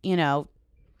 like, you know.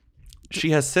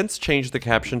 She has since changed the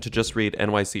caption to just read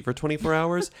NYC for 24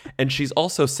 hours, and she's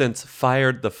also since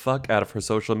fired the fuck out of her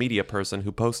social media person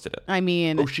who posted it. I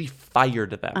mean, oh, she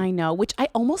fired them. I know, which I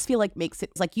almost feel like makes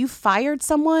it like you fired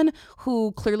someone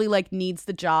who clearly like needs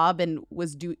the job and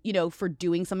was for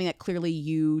doing something that clearly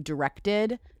you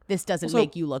directed. This doesn't Also,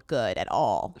 make you look good at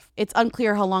all. It's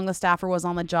unclear how long the staffer was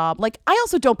on the job. Like, I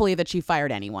also don't believe that she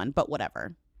fired anyone, but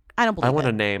whatever. I don't believe I want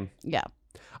it. a name. Yeah.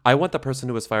 I want the person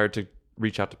who was fired to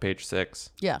reach out to Page Six.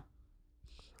 Yeah.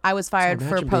 I was fired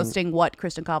for imagine posting what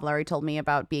Kristen Cavallari told me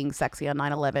about being sexy on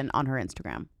 9/11 on her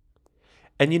Instagram.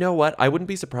 And you know what? I wouldn't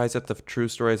be surprised if the true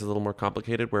story is a little more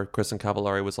complicated, where Kristen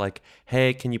Cavallari was like,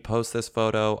 hey, can you post this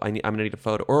photo? I'm going to need a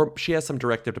photo. Or she has some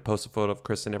directive to post a photo of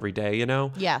Kristen every day, you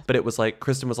know? Yeah. But it was like,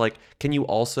 Kristen was like, can you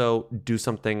also do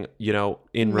something,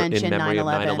 in Mention memory of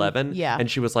 9/11? Yeah.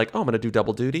 And she was like, oh, I'm going to do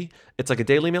double duty. It's like a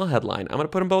Daily Mail headline. I'm going to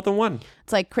put them both in one.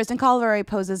 It's like Kristen Cavallari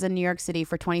poses in New York City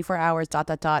for 24 hours, ...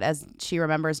 as she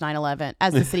remembers 9/11,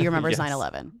 as the city remembers Yes.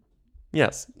 9/11.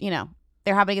 Yes.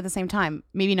 They're happening at the same time.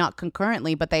 Maybe not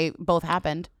concurrently, but they both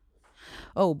happened.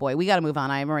 Oh boy, we got to move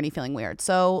on. I'm already feeling weird.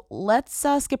 So let's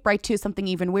skip right to something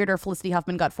even weirder. Felicity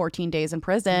Huffman got 14 days in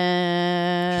prison.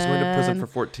 She's going to prison for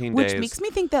 14 days. Which makes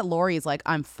me think that Lori's like,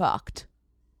 I'm fucked.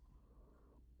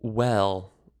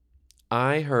 Well,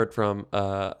 I heard from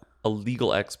a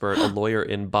legal expert, a lawyer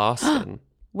in Boston.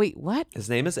 Wait, what? His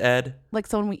name is Ed. Like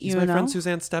someone He's you my know? friend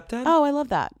Suzanne's stepdad. Oh, I love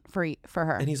that for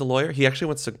her. And he's a lawyer. He actually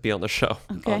wants to be on the show,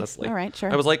 Okay, honestly. all right, sure.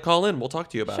 I was like, call in. We'll talk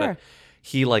to you about Sure. it.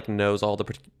 He knows all the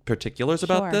particulars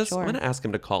about Sure, this. sure. I'm going to ask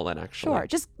him to call in, actually. Sure,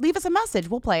 just leave us a message.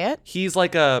 We'll play it. He's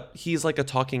like a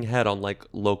talking head on like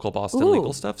local Boston Ooh,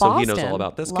 legal stuff, so he knows Boston. all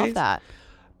about this Love case. that.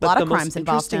 But A lot the of most crimes in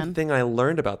interesting Boston. thing I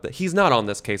learned about that, he's not on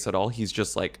this case at all. He's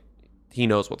just like, he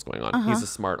knows what's going on. Uh-huh. He's a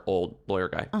smart old lawyer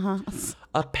guy.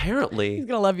 Apparently, He's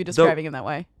gonna love you describing him that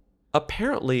way.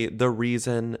 Apparently, the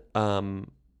reason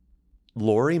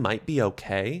Lori might be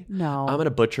okay. No. I'm going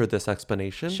to butcher this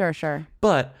explanation. Sure.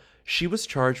 But she was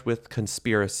charged with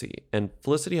conspiracy, and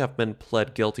Felicity Huffman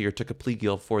pled guilty or took a plea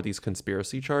deal for these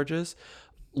conspiracy charges.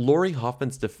 Lori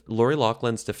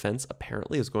Loughlin's defense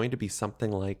apparently is going to be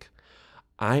something like,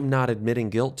 I'm not admitting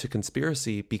guilt to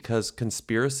conspiracy because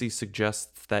conspiracy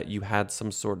suggests that you had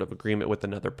some sort of agreement with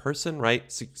another person, right?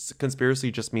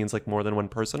 Conspiracy just means like more than one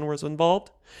person was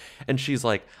involved. And she's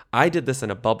like, I did this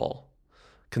in a bubble.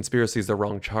 Conspiracy is the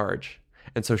wrong charge.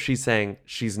 And so she's saying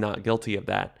she's not guilty of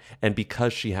that. And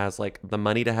because she has like the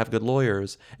money to have good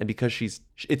lawyers, and because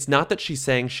it's not that she's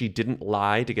saying she didn't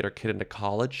lie to get her kid into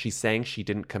college. She's saying she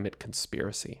didn't commit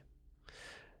conspiracy.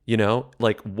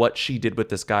 Like what she did with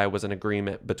this guy was an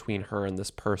agreement between her and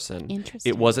this person. Interesting.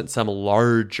 It wasn't some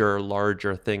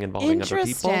larger thing involving other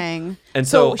people. Interesting. And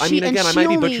so I mean, again, I might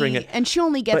be butchering it. And she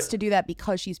only gets to do that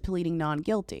because she's pleading not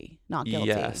guilty.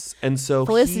 Yes. And so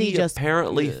Felicity he just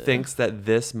apparently thinks that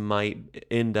this might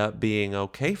end up being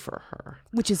okay for her.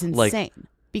 Which is insane.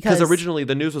 Because originally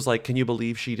the news was like, can you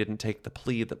believe she didn't take the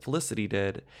plea that Felicity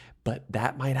did? But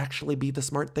that might actually be the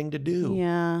smart thing to do.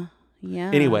 Yeah.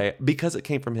 Anyway, because it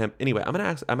came from him. Anyway, I'm gonna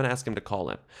ask him to call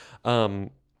in.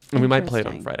 And we might play it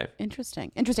on Friday.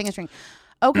 Interesting.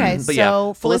 Okay, but so yeah,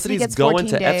 Felicity Felicity's gets going 14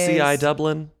 to days. FCI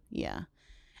Dublin. Yeah.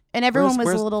 And everyone was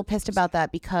Where's- a little pissed about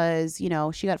that because,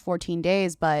 she got 14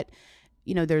 days, but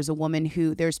there's a woman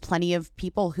there's plenty of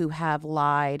people who have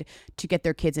lied to get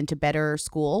their kids into better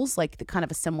schools, like the kind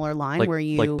of a similar line like, where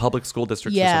you like public school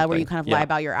districts. Yeah, or where you kind of lie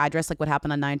about your address, like what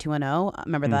happened on 90210.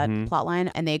 Remember that plot line?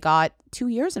 And they got 2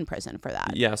 years in prison for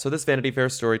that. Yeah. So this Vanity Fair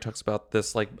story talks about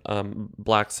this like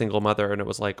black single mother, and it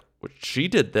was like she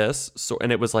did this,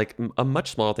 and it was like a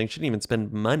much smaller thing. She didn't even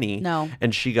spend money. No.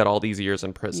 And she got all these years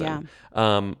in prison.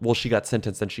 Yeah. Well, she got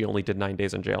sentenced, and she only did 9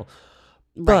 days in jail.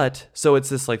 Right. But so it's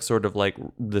this like sort of like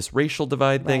this racial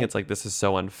divide thing. Right. It's like this is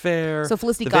so unfair. So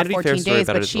Felicity The got Vanity Fair 14 story days,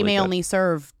 about it but is she really may good. only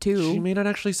serve 2. She may not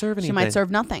actually serve anything. She might serve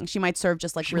nothing. She might serve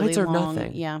just like She really might serve long.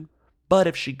 nothing. Yeah. But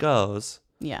if she goes,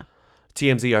 Yeah.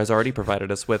 TMZ has already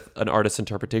provided us with an artist's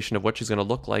interpretation of what she's going to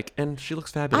look like, and she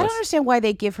looks fabulous. I don't understand why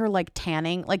they give her like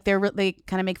tanning. Like they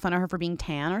kind of make fun of her for being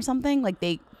tan or something. Like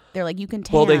they're like, you can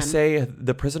tan. Well, they say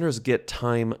the prisoners get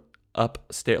time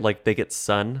upstairs, like they get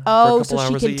sun Oh, for a couple so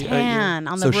she hours can a year. tan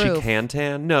on the so roof. she can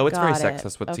tan. No, it's very Got it.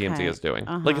 sexist what Okay. TMZ is doing.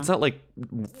 Uh-huh. Like it's not like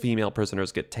female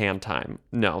prisoners get tan time.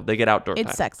 No, they get outdoor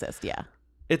It's time. sexist, yeah.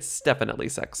 It's definitely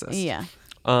sexist. Yeah.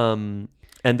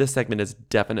 And this segment is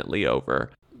definitely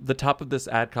over. The top of this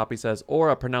ad copy says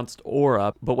Aura, pronounced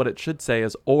Aura, but what it should say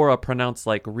is Aura pronounced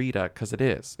like Rita, because it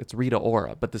is. It's Rita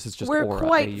Ora, but this is just We're Aura.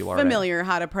 quite A-U-R-A. familiar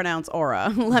how to pronounce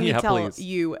aura. Let me Yeah, tell please.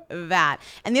 you that.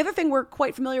 And the other thing we're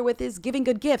quite familiar with is giving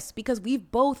good gifts, because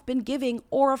we've both been giving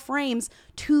aura frames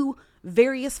to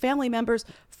various family members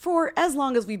for as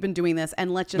long as we've been doing this.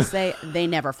 And let's just say they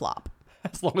never flop.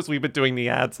 As long as we've been doing the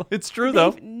ads. It's true, though.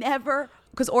 They've never,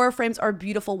 because Aura frames are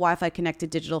beautiful Wi-Fi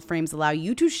connected digital frames that allow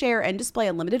you to share and display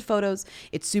unlimited photos.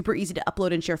 It's super easy to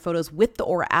upload and share photos with the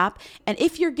Aura app. And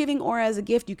if you're giving Aura as a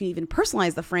gift, you can even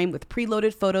personalize the frame with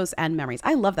preloaded photos and memories.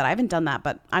 I love that. I haven't done that,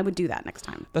 but I would do that next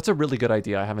time. That's a really good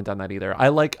idea. I haven't done that either.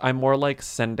 I'm more like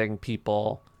sending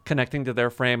people, connecting to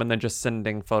their frame and then just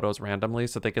sending photos randomly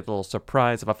so they get a little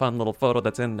surprise of a fun little photo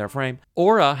that's in their frame.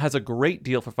 Aura has a great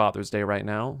deal for Father's Day right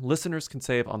now. Listeners can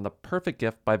save on the perfect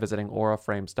gift by visiting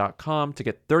auraframes.com to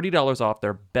get $30 off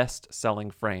their best-selling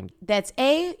frame. That's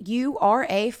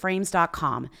AURA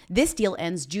frames.com. This deal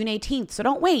ends June 18th, so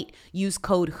don't wait. Use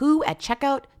code WHO at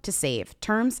checkout to save.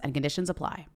 Terms and conditions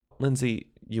apply. Lindsay,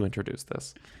 you introduced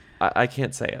this. I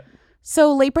can't say it.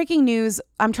 So late breaking news.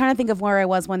 I'm trying to think of where I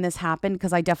was when this happened,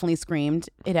 because I definitely screamed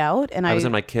it out, and I was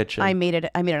in my kitchen. I made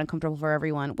it uncomfortable for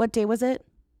everyone. What day was it?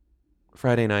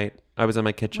 Friday night. I was in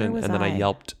my kitchen and then I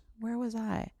yelped. Where was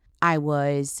I? I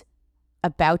was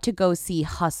about to go see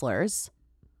Hustlers.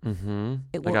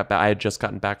 Mm-hmm. I had just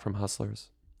gotten back from Hustlers.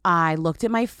 I looked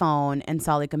at my phone and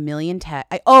saw like a million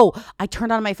texts. I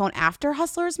turned on my phone after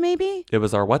Hustlers, maybe? It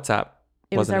was our WhatsApp.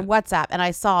 It was our WhatsApp, and I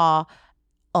saw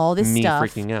all this stuff. Me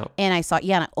freaking out. And I saw,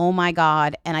 oh my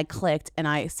God. And I clicked and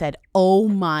I said, oh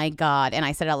my God. And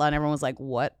I said it out loud and everyone was like,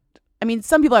 what? I mean,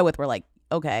 some people I with were like,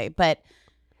 okay. But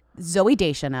Zooey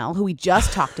Deschanel, who we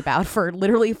just talked about for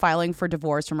literally filing for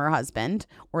divorce from her husband,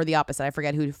 or the opposite, I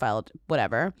forget who filed,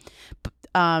 whatever,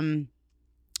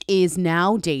 is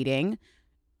now dating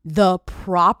the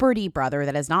property brother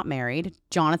that is not married,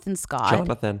 Jonathan Scott.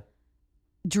 Jonathan.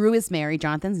 Drew is married.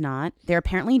 Jonathan's not. They're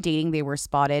apparently dating. They were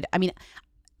spotted. I mean,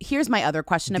 here's my other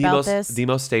question about this. The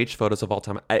most staged photos of all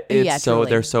time. Yeah, truly.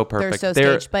 They're so perfect. They're so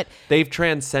staged, but they've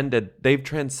transcended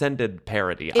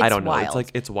parody. I don't know.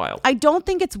 Wild. It's wild. I don't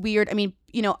think it's weird. I mean,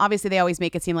 obviously they always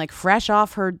make it seem like fresh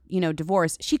off her,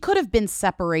 divorce. She could have been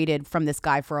separated from this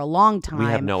guy for a long time. We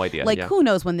have no idea. Like, who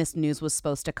knows when this news was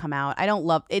supposed to come out?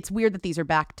 It's weird that these are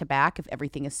back to back. If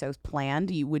everything is so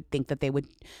planned, you would think that they would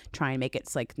try and make it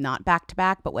like not back to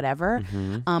back, but whatever.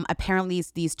 Mm-hmm. Apparently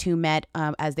these two met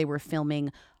as they were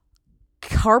filming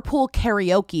Carpool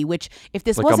Karaoke, which if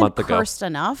this like wasn't cursed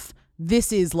enough,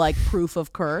 this is like proof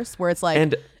of curse, where it's like,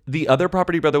 and the other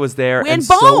property brother was there, and Bones.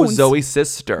 so was Zoe's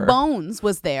sister. Bones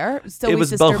was there. Zoe's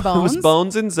sister Bones. It was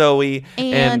Bones and Zoe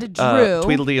and Drew.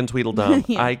 Tweedledee and Tweedledum.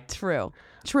 Yeah, True.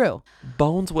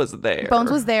 Bones was there.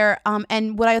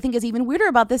 And what I think is even weirder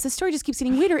about this story just keeps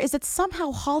getting weirder, is that somehow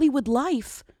Hollywood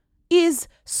Life is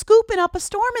scooping up a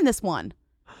storm in this one.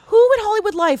 Who at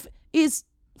Hollywood Life is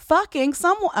fucking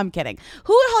someone? I'm kidding.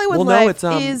 Who at Hollywood Life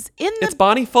is in the... It's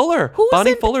Bonnie Fuller.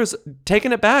 Bonnie Fuller's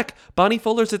taking it back. Bonnie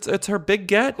Fuller's, it's her big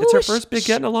get. It's her first big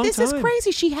get in a long time. This is crazy.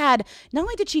 She had, not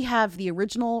only did she have the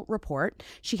original report,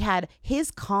 she had his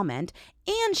comment,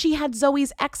 and she had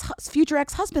Zoe's future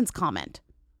ex-husband's comment.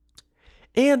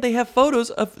 And they have photos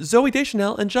of Zooey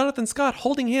Deschanel and Jonathan Scott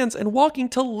holding hands and walking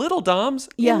to Little Dom's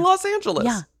in Los Angeles.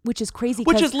 Yeah, which is crazy.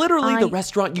 Which is literally the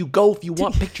restaurant you go if you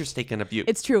want pictures taken of you.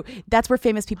 It's true. That's where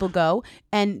famous people go.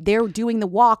 And they're doing the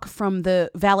walk from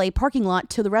the valet parking lot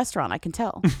to the restaurant. I can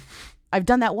tell. I've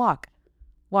done that walk.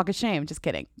 Walk of shame. Just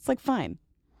kidding. It's like fine.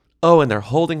 Oh, and they're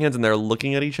holding hands and they're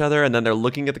looking at each other and then they're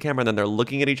looking at the camera and then they're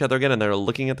looking at each other again and they're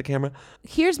looking at the camera.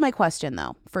 Here's my question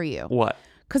though for you. What?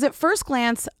 Because at first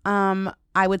glance,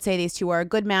 I would say these two are a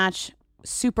good match.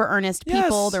 Super earnest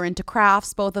people. Yes. They're into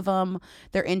crafts, both of them.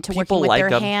 They're into People working with like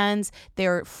their 'em. hands.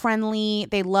 They're friendly.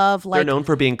 They love They're like. known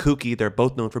for being kooky. They're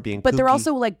both known for being But kooky. they're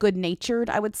also like good natured.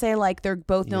 I would say like they're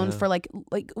both known Yeah. for like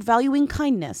valuing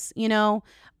kindness. You know,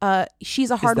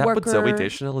 she's a hard Is that worker. what Zooey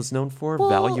Deschanel is known for? Well,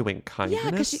 Valuing kindness? Yeah,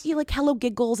 because you like hello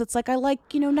giggles. It's like I like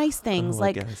nice things Oh, I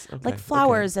like guess. Okay, like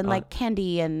flowers okay. and like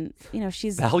candy and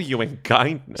she's Valuing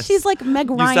kindness. she's like Meg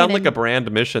Ryan. You sound like in- a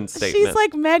brand mission statement. She's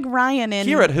like Meg Ryan in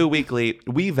Here at Who Weekly,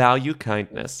 we value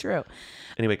kindness. True.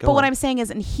 Anyway, go But on. what I'm saying is,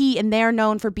 and they're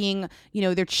known for being,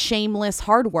 they're shameless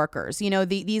hard workers.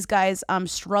 These guys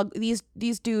struggle.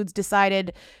 These dudes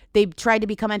decided they tried to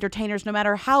become entertainers no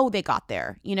matter how they got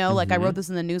there. Like I wrote this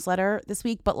in the newsletter this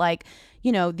week, but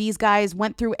these guys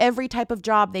went through every type of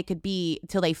job they could be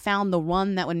till they found the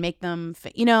one that would make them,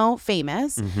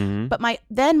 famous. Mm-hmm. But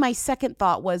my second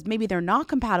thought was maybe they're not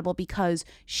compatible because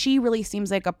she really seems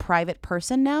like a private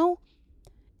person now.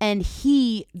 And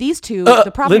these two,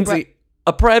 the property Lindsay,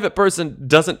 a private person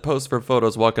doesn't post for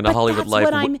photos walking to But Hollywood that's Life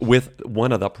what I'm- with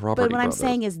one of the property But what I'm brothers.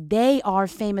 saying is they are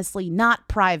famously not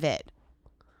private.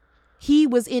 He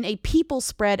was in a people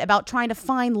spread about trying to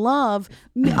find love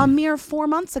a mere 4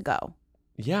 months ago.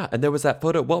 Yeah, and there was that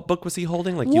photo. What book was he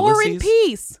holding? Like War Ulysses? and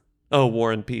Peace. Oh,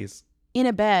 War and Peace. In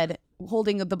a bed,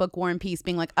 holding the book War and Peace,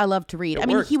 being like, I love to read. It I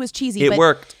mean, worked. he was cheesy. It but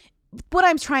worked. What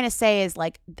I'm trying to say is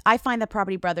I find the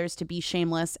Property Brothers to be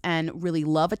shameless and really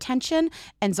love attention.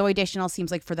 And Zooey Deschanel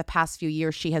seems like for the past few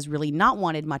years, she has really not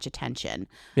wanted much attention.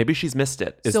 Maybe she's missed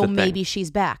it. Is So the thing. maybe she's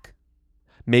back.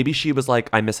 Maybe she was like,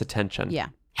 I miss attention. Yeah.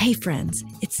 Hey friends,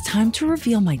 it's time to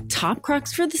reveal my top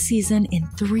Crocs for the season in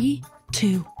 3,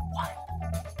 2,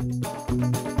 1.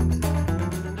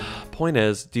 Point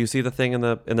is, do you see the thing in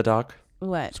the doc?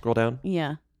 What? Scroll down.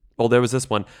 Yeah. Well, there was this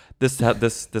one. This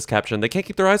caption. They can't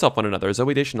keep their eyes off one another.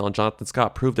 Zooey Deschanel and Jonathan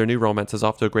Scott prove their new romance is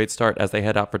off to a great start as they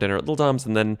head out for dinner at Little Dom's,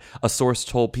 and then a source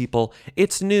told People,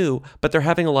 it's new, but they're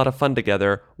having a lot of fun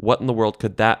together. What in the world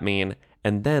could that mean?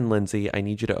 And then, Lindsay, I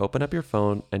need you to open up your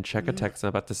phone and check a text I'm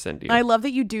about to send you. I love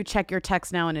that you do check your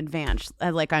text now in advance.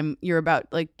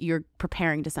 You're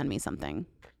preparing to send me something.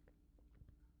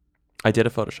 I did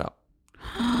a Photoshop.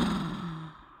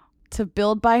 To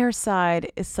build by her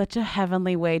side is such a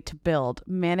heavenly way to build.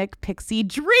 Manic Pixie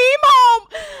Dream Home.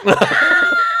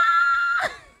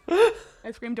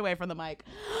 I screamed away from the mic.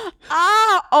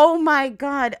 Oh my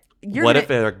God. If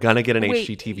they're gonna get an Wait,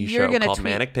 HGTV you're show gonna called tweet-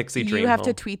 Manic Pixie Dream You have Home?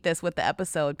 to tweet this with the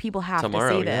episode. People have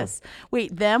Tomorrow, to see yeah. this.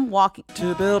 Wait, them walking.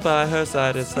 To build by her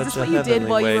side is Is such this a what you heavenly did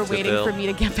while way you were to waiting build. for me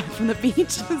to get back from the beach?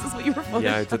 Is this what you were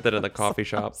Yeah, I did that in the coffee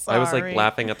shop. so I was like sorry.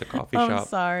 laughing at the coffee I'm shop.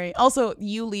 sorry. Also,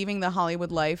 you leaving the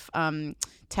Hollywood Life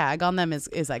tag on them is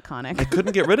iconic. I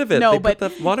couldn't get rid of it. No, they but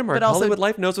put the watermark. but also Hollywood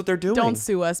Life knows what they're doing. Don't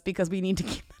sue us because we need to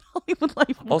keep the Hollywood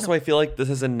Life. Also, I feel like this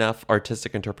is enough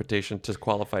artistic interpretation to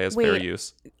qualify as fair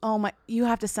use. Oh my! You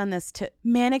have to send this to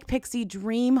Manic Pixie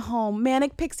Dream Home.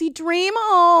 Manic Pixie Dream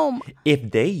Home.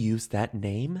 If they use that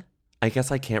name, I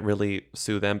guess I can't really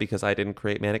sue them because I didn't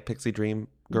create Manic Pixie Dream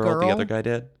Girl. The other guy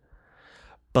did.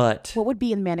 But what would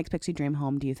be in Manic Pixie Dream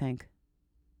Home? Do you think?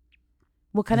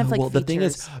 What kind of the features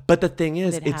thing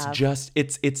is, would it it's have? just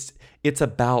it's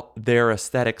about their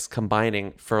aesthetics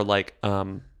combining for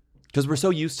because we're so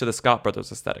used to the Scott brothers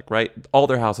aesthetic, right? All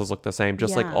their houses look the same,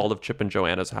 just like Yeah. all of Chip and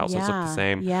Joanna's houses look the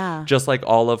same. Yeah. Just like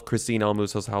all of Christine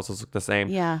Elmuso's houses look the same.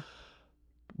 Yeah.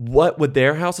 What would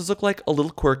their houses look like? A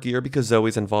little quirkier because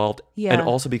Zoe's involved. Yeah. And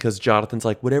also because Jonathan's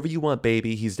like, whatever you want,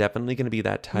 baby. He's definitely going to be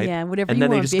that type. Yeah, whatever and you then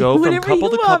want, they just babe. go from Whatever couple you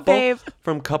to want, couple, babe.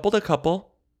 from couple to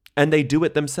couple, and they do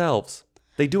it themselves.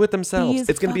 They do it themselves. These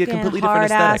It's going to be a fucking completely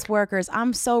different hard-ass aesthetic. workers.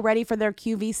 I'm so ready for their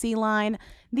QVC line.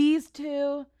 These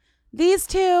two. These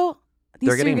two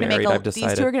They're are getting gonna married, make I've these two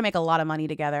decided. are going to make a lot of money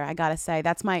together. I gotta say,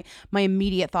 that's my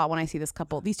immediate thought when I see this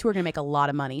couple. These two are going to make a lot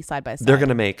of money side by side. They're going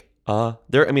to make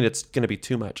it's going to be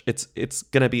too much. It's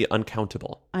going to be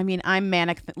uncountable. I mean, I'm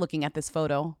manic looking at this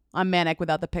photo. I'm manic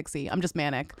without the pixie. I'm just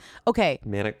manic. Okay.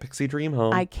 Manic Pixie Dream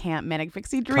Home. I can't. Manic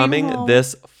Pixie Dream Home.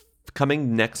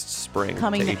 Coming next spring. to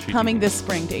HGTV. Coming this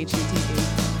spring to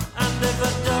HGTV. And if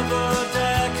a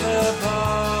double-decker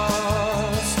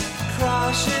bus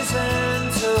crashes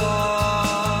into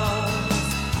us,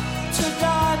 to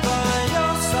die by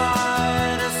your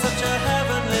side is such a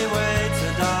heavenly way to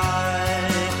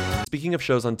die. Speaking of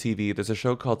shows on TV, there's a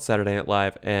show called Saturday Night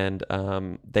Live, and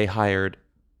they hired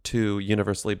two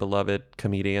universally beloved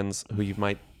comedians who you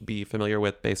might be familiar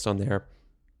with based on their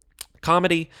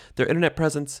comedy, their internet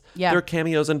presence, Yeah. their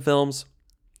cameos in films.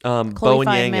 Bowen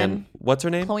Yang and what's her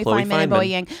name? Chloe Feynman and Bowen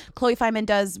Yang. Chloe Feynman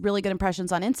does really good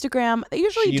impressions on Instagram. They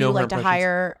usually do like to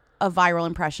hire a viral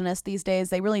impressionist these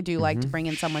days. They really do like to bring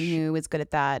in someone who is good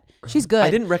at that. She's good. I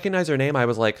didn't recognize her name. I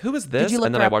was like, who is this? Did you look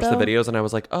and then her I up, watched though? the videos and I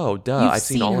was like, oh, duh. I've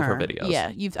seen all of her videos.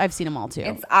 Yeah, I've seen them all too.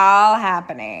 It's all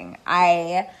happening.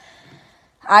 I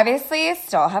obviously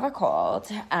still have a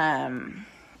cold.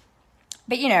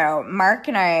 But, you know, Mark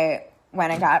and I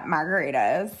went and got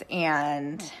margaritas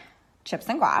and chips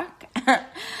and guac.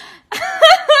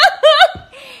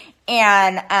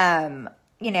 And,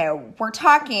 you know, we're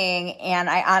talking, and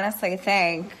I honestly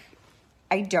think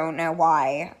I don't know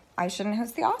why I shouldn't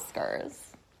host the Oscars.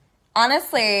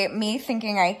 Honestly, me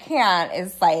thinking I can't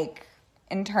is like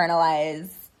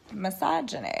internalized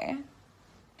misogyny.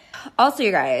 Also,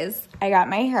 you guys, I got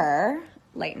my hair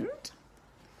lightened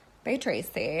by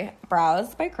Tracy,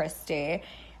 brows by Christy.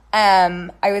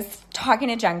 I was talking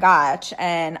to Jen Gotch,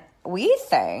 and we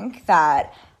think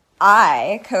that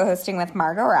I, co-hosting with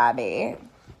Margot Robbie,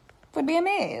 would be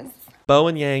amazed.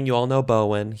 Bowen Yang, you all know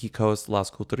Bowen. He co-hosts Las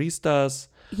Culturistas.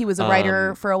 He was a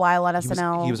writer for a while on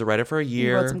SNL. He was a writer for a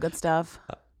year. He wrote some good stuff.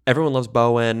 Everyone loves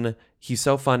Bowen. He's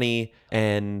so funny.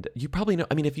 And you probably know,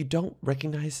 I mean, if you don't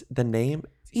recognize the name,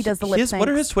 he does the lip sync. What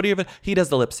are his Twitter? He does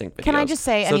the lip sync videos. Can I just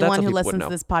say, anyone who listens to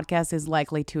this podcast is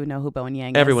likely to know who Bowen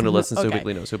Yang is. Everyone who listens to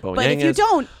Weekly knows who Bowen Yang is. But if you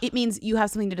don't, it means you have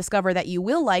something to discover that you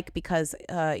will like because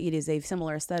it is a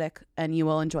similar aesthetic and you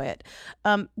will enjoy it.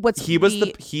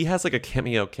 He has like a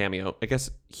cameo. I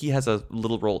guess he has a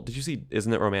little role. Did you see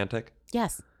Isn't It Romantic?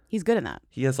 Yes, he's good in that.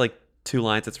 He has like 2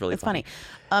 lines. It's really funny.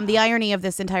 The irony of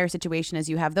this entire situation is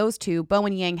you have those two.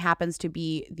 Bowen Yang happens to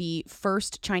be the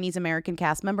first Chinese American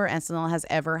cast member SNL has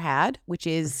ever had, which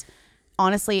is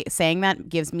honestly saying that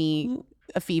gives me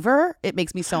a fever. It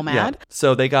makes me so mad. Yeah.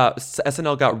 So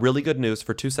SNL got really good news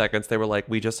for 2 seconds. They were like,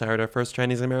 we just hired our first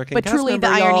Chinese American cast member, the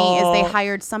irony is they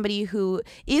hired somebody who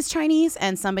is Chinese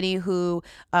and somebody who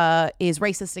is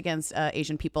racist against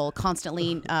Asian people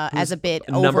constantly as a bit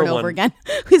over and over again.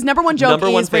 His number one joke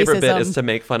is favorite racism. bit is to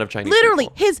make fun of Chinese Literally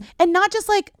people. And not just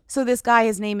like, so this guy,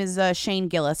 his name is Shane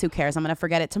Gillis. Who cares? I'm going to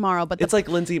forget it tomorrow. But it's like,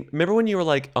 Lindsay, remember when you were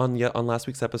like on last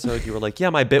week's episode, you were like, yeah,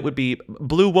 my bit would be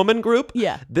Blue Woman Group.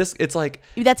 Yeah. It's like,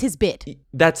 that's his bit.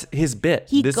 This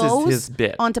is his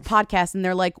bit. Onto podcasts and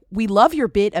they're like, we love your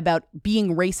bit about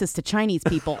being racist to Chinese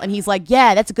people. And he's like,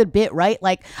 yeah, that's a good bit, right?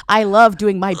 Like, I love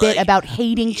doing my bit about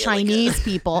hating Chinese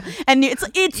people. And it's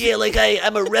yeah, like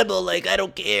I'm a rebel. Like, I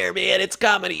don't care, man. It's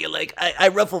comedy. Like, I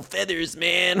ruffle feathers,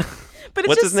 man. But it's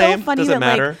What's just his name? so funny Does it that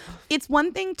matter? like it's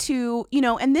one thing to, you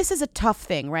know, and this is a tough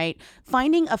thing, right?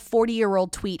 Finding a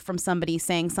 40-year-old tweet from somebody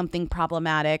saying something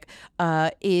problematic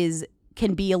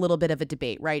can be a little bit of a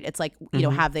debate, right? It's like, you know,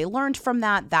 have they learned from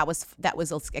that? That was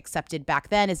accepted back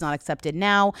then, is not accepted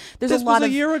now. This was a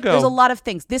year ago. There's a lot of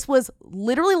things. This was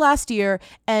literally last year,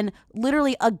 and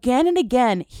literally again and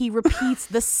again, he repeats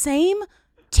the same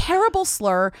terrible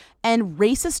slur and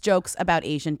racist jokes about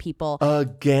Asian people.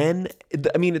 Again,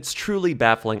 I mean, it's truly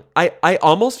baffling. I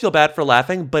almost feel bad for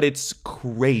laughing, but it's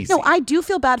crazy. No, I do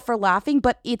feel bad for laughing,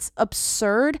 but it's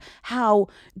absurd. How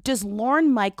does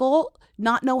Lorne Michael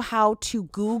not know how to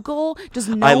Google? Does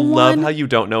no I one... love how you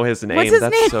don't know his name. What's his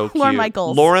That's name? so cute. Lorne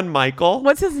Michaels. Lauren Michael.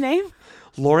 What's his name?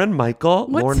 Lauren Michael.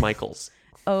 Lauren Michaels.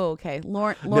 Oh, okay.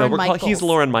 Lauren Michaels. He's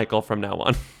Lauren Michael from now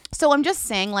on. So I'm just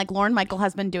saying, like, Lorne Michael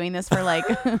has been doing this for like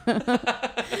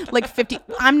like 50.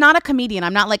 I'm not a comedian.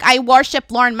 I'm not like, I worship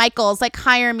Lorne Michaels, like,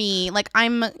 hire me. Like,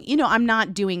 I'm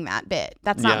not doing that bit.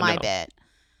 That's not my bit.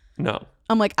 No.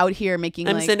 I'm like out here making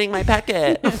I'm sending my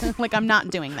packet. Like, I'm not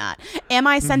doing that. Am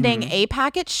I sending a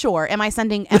packet? Sure. Am I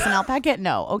sending SNL packet?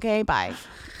 No. Okay, bye.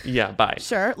 Yeah, bye.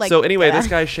 Sure. Like, so anyway, this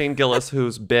guy Shane Gillis,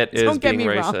 whose bit is get being me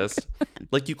wrong. racist.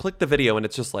 Like, you click the video and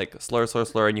it's just like slur,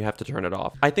 and you have to turn it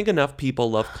off. I think enough people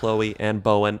love Chloe and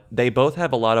Bowen. They both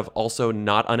have a lot of also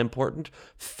not unimportant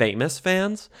famous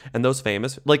fans, and those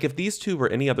famous, like, if these two were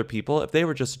any other people, if they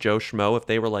were just Joe Schmo, if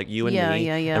they were like you and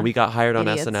me, and we got hired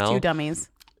Idiots, on SNL, two dummies.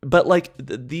 But like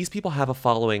these people have a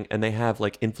following and they have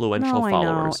like influential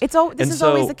followers. This is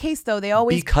always the case though. They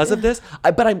always because of this.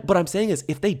 What I'm saying is,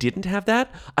 if they didn't have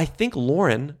that, I think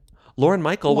Lauren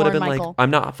Michael would have been like, I'm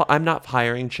not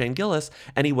hiring Shane Gillis,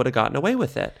 and he would have gotten away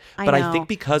with it. But I think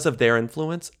because of their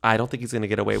influence, I don't think he's going to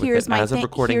get away with it. As of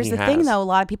recording, Here's the thing, though. A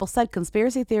lot of people said,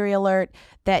 conspiracy theory alert,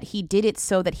 that he did it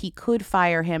so that he could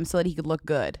fire him, so that he could look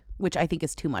good. which I think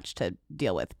is too much to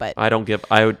deal with. But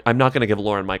I'm not going to give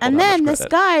Lauren Michael and that then much this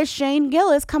credit. guy Shane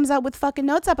Gillis comes out with fucking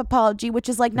Notes App apology, which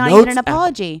is like not even an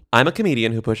apology. I'm a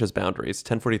comedian who pushes boundaries.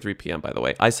 10:43 p.m. by the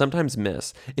way. I sometimes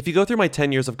miss. If you go through my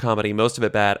 10 years of comedy, most of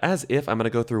it bad, as if I'm going to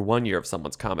go through 1 year of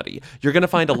someone's comedy. You're going to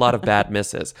find a lot of bad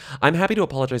misses. I'm happy to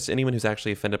apologize to anyone who's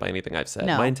actually offended by anything I've said.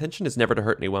 No. My intention is never to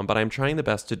hurt anyone, but I'm trying the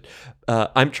best to.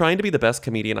 I'm trying to be the best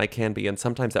comedian I can be, and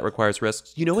sometimes that requires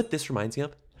risks. You know what this reminds me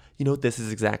of? You know what this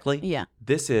is exactly? Yeah.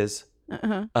 This is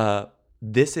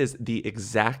the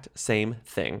exact same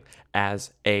thing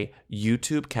as a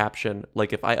YouTube caption.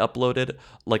 Like if I uploaded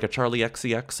like a Charlie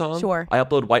XCX song, Sure. I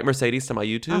upload White Mercedes to my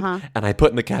YouTube and I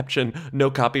put in the caption,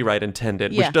 no copyright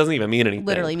intended, Yeah. which doesn't even mean anything.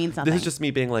 Literally means nothing. This is just me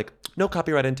being like, no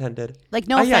copyright intended. Like,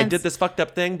 no Yeah, I offense. did this fucked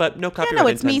up thing, but no copyright No,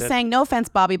 it's intended. me saying no offense,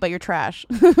 Bobby, but you're trash.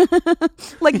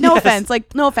 Like no offense,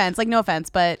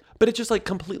 but But it's just like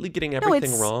completely getting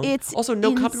everything wrong. It's also,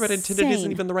 no copyright intended isn't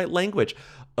insane. even the right language.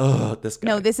 Ugh, this guy.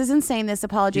 No, this is insane. This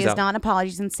apology He's is out. not an apology.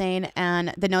 It's insane.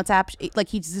 And the Notes App, like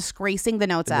he's disgracing the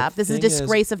Notes And the App. This is a thing is,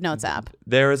 disgrace of Notes App.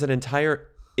 There is an entire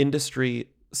industry,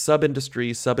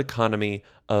 sub-economy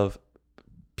of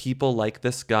people like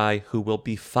this guy who will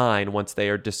be fine once they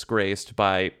are disgraced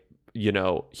by,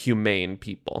 humane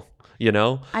people.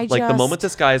 Like the moment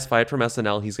this guy is fired from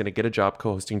SNL, he's going to get a job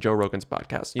co-hosting Joe Rogan's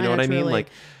podcast. You know what I mean? truly. Like,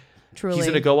 Truly. he's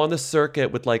going to go on the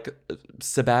circuit with like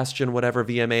Sebastian, whatever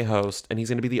VMA host, and he's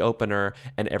going to be the opener,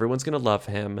 and everyone's going to love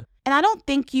him. And I don't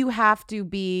think you have to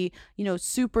be,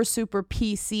 super, super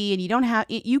PC, and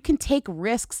you can take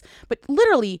risks, but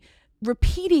literally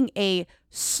repeating a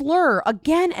slur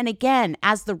again and again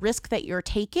as the risk that you're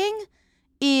taking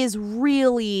is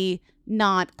really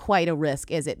not quite a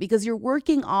risk, is it? Because you're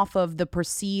working off of the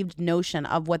perceived notion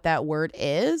of what that word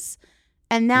is.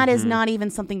 And that is not even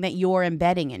something that you're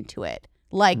embedding into it.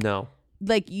 Like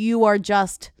you are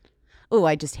just,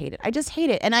 I just hate it. I just hate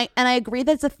it. And I agree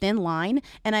that it's a thin line,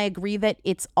 and I agree that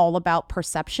it's all about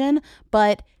perception,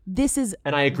 but this is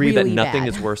And I agree really that nothing bad.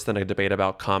 is worse than a debate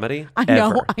about comedy. I know,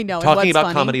 ever. I know. And Talking what's about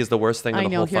funny- comedy is the worst thing in I the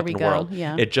know, whole here we fucking go, world.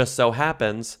 yeah. It just so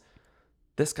happens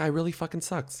this guy really fucking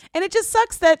sucks. And it just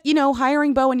sucks that,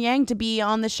 hiring Bowen Yang to be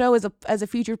on the show as a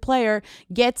featured player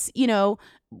gets,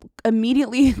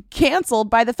 immediately canceled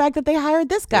by the fact that they hired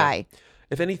this guy. Yeah.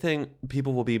 If anything,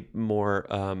 people will be more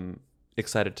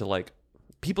excited to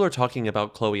people are talking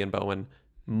about Chloe and Bowen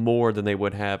more than they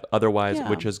would have otherwise, Yeah.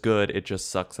 which is good. It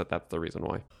just sucks that that's the reason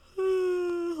why.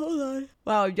 Hold on.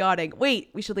 Wow, I'm yawning. Wait,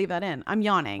 we should leave that in. I'm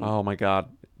yawning. Oh my God.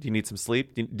 Do you need some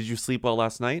sleep? Did you sleep well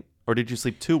last night? Or did you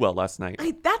sleep too well last night?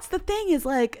 That's the thing is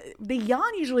the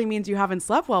yawn usually means you haven't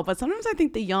slept well, but sometimes I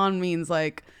think the yawn means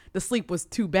the sleep was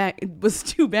too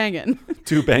banging.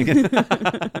 Too banging?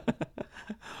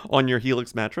 On your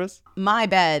Helix mattress? My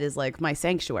bed is like my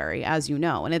sanctuary, as you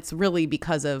know, and it's really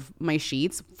because of my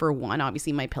sheets for one,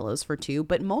 obviously my pillows for two,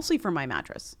 but mostly for my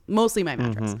mattress. Mostly my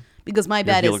mattress. Because my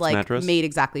bed is Helix mattress? made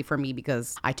exactly for me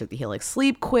because I took the Helix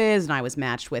sleep quiz and I was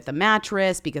matched with a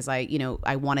mattress because I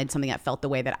wanted something that felt the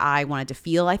way that I wanted to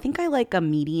feel. I think I like a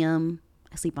medium.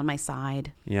 I sleep on my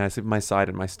side. Yeah, I sleep on my side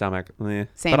and my stomach. Same.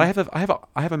 But I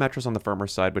have a mattress on the firmer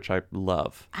side, which I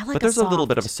love. I like but there's a little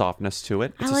bit of a softness to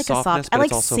it. It's I like a softness, I but like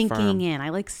it's also sinking firm. in. I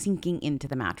like sinking into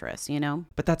the mattress,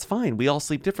 But that's fine. We all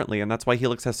sleep differently, and that's why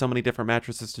Helix has so many different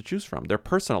mattresses to choose from. They're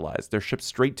personalized. They're shipped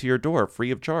straight to your door,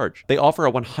 free of charge. They offer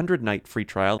a 100-night free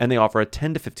trial, and they offer a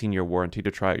 10 to 15-year warranty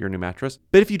to try out your new mattress.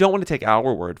 But if you don't want to take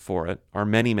our word for it, our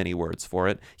many, many words for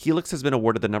it, Helix has been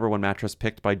awarded the #1 mattress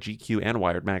picked by GQ and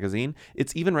Wired magazine.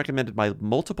 It's even recommended by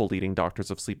multiple leading doctors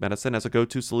of sleep medicine as a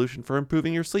go-to solution for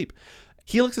improving your sleep.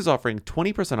 Helix is offering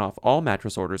 20% off all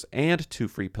mattress orders and 2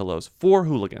 free pillows for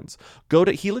hooligans. Go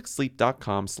to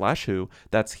helixsleep.com/who.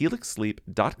 That's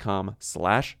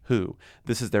helixsleep.com/who.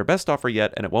 This is their best offer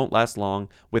yet, and it won't last long.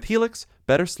 With Helix,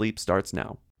 better sleep starts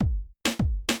now.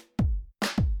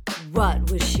 What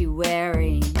was she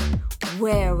wearing?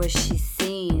 Where was she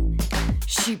seen?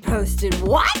 She posted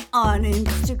what on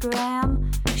Instagram?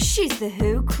 She's the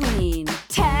Who Queen.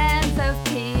 Tens of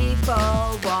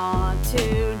people want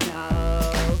to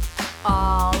know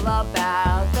all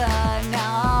about the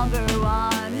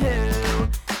 #1 Who.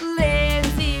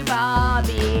 Lindsay,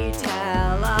 Bobby,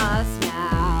 tell us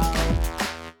now.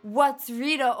 What's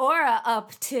Rita Ora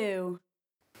up to?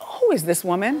 Who is this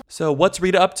woman? So what's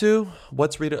Rita up to?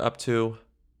 What's Rita up to?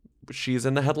 She's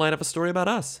in the headline of a story about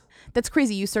us. That's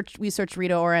crazy. We searched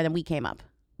Rita Ora and then we came up.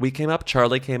 We came up,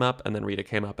 Charlie came up, and then Rita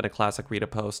came up in a classic Rita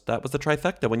post. That was the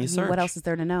trifecta when you search. What else is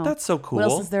there to know? That's so cool. What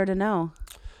else is there to know?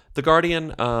 The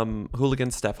Guardian,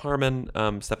 hooligan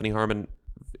Stephanie Harmon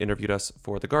interviewed us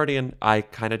for The Guardian, I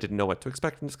kind of didn't know what to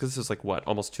expect from this because this was like, what,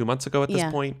 almost 2 months ago at this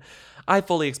point. I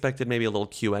fully expected maybe a little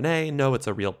Q&A. No, it's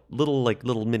a real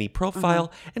little mini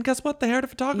profile. And guess what? They hired a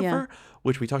photographer,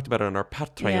 which we talked about on our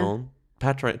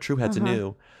Patreon, True Heads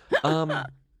Anew.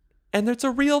 And it's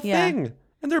a real thing.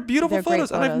 And they're beautiful photos.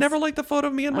 And I've never liked the photo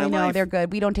of me in my life. I know, they're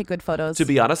good. We don't take good photos. To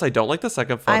be honest, I don't like the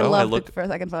second photo. I love the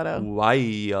second photo.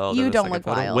 Wild. You don't look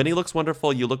wild. Winnie looks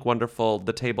wonderful. You look wonderful.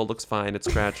 The table looks fine. It's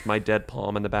scratched. My dead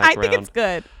palm in the background. I think it's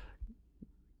good.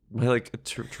 My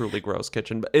truly gross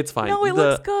kitchen, but it's fine. No, it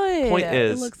looks good. Point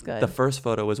is, it looks good. The first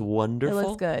photo is wonderful. It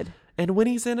looks good. And when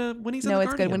he's in The Guardian. No,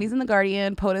 it's good. When he's in The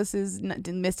Guardian, POTUS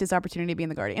missed his opportunity to be in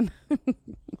The Guardian.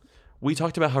 We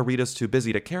talked about how Rita's too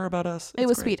busy to care about us. It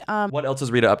was great. sweet. What else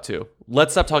is Rita up to?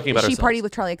 Let's stop talking about She ourselves. partied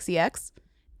with Charlie XCX.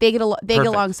 They get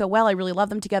along so well. I really love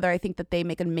them together. I think that they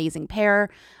make an amazing pair.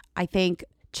 I think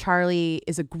Charlie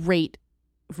is a great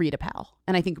Rita pal.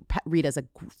 And I think Rita's a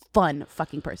fun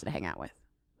fucking person to hang out with.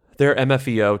 They're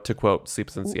MFEO, to quote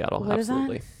Sleeps in Seattle. What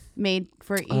Absolutely. Is that? Made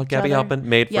for each other? Gabby Halpin,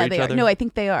 made for each they other? Are. No, I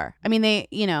think they are. I mean,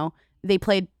 they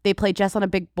played chess on a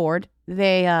big board.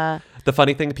 The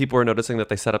funny thing, people were noticing that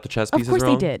they set up the chess pieces wrong. Of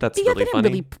course they did. That's really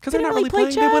funny. Because they're not really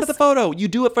playing. They wanted the photo. You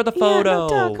do it for the photo.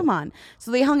 No, come on.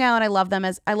 So they hung out. I love them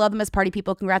as party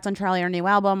people. Congrats on Charlie, our new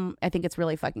album. I think it's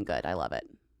really fucking good. I love it.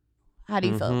 How do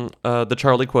you feel? The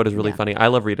Charlie quote is really funny. I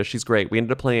love Rita. She's great. We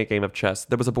ended up playing a game of chess.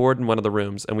 There was a board in one of the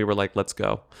rooms, and we were like, let's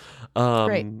go.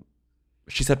 Great.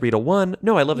 She said Rita won.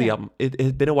 No, I love the album. It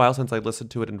had been a while since I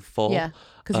listened to it in full. Yeah,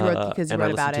 because you wrote about it. And I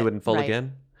listened to it in full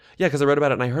again. Yeah, because I wrote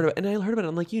about it and I heard about it.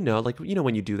 I'm like,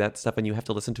 when you do that stuff and you have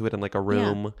to listen to it in like a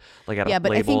room, like at a label.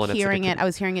 But I think and I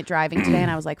was hearing it driving today,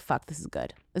 and I was like, fuck, this is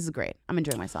good. This is great. I'm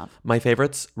enjoying myself. My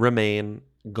favorites remain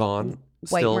Gone.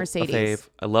 White Still Mercedes. A fave.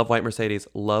 I love White Mercedes.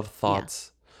 Love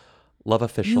Thoughts. Love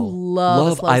Official. You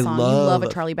love a slow song. You love a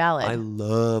Charlie ballad. I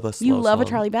love a slow You love song. a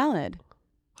Charlie ballad.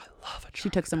 She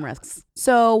took some risks.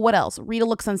 So what else? Rita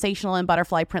looks sensational in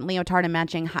butterfly print leotard and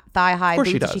matching thigh-high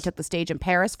boots. She took the stage in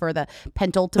Paris for the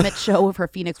penultimate show of her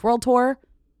Phoenix World Tour.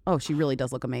 Oh, she really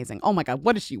does look amazing. Oh my God,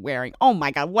 what is she wearing? Oh my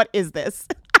God, what is this?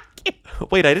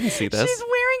 Wait, I didn't see this.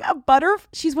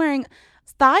 She's wearing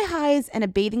thigh highs and a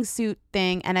bathing suit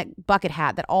thing and a bucket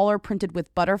hat that all are printed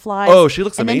with butterflies. Oh, she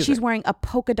looks amazing. And then she's wearing a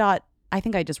polka dot. I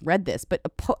think I just read this, but a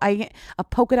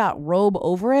polka dot robe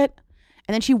over it.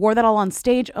 And then she wore that all on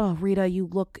stage. Oh, Rita, you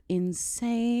look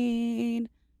insane.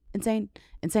 Insane.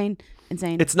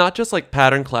 It's not just like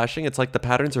pattern clashing. It's like the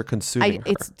patterns are consuming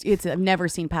her. I've never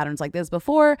seen patterns like this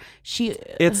before.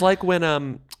 It's like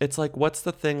when it's like, what's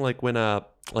the thing like when in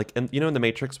The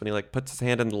Matrix when he like puts his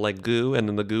hand in the like goo and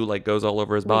then the goo like goes all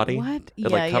over his body. What?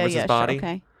 It like covers his body. Sure,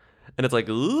 okay. And it's like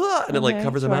and it like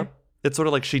covers him up. It's sort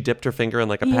of like she dipped her finger in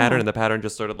like a pattern and the pattern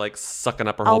just started like sucking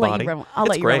up her whole body. I'll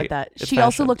let you run with that. It's she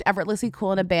also looked effortlessly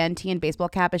cool in a band tee and baseball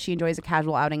cap as she enjoys a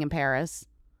casual outing in Paris.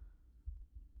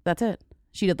 That's it.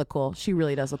 She did look cool. She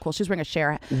really does look cool. She's wearing a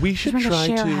Cher hat. She's wearing a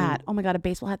Cher hat. Oh my God, a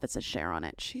baseball hat that says Cher on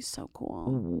it. She's so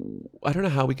cool. I don't know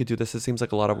how we could do this. It seems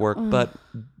like a lot of work. But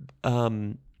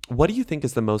what do you think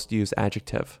is the most used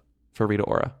adjective for Rita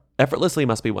Ora? Effortlessly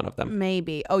must be one of them.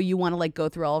 Maybe. Oh, you want to like go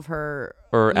through all of her,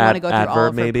 or you want to go through all of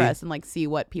her maybe? press and like see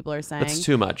what people are saying. That's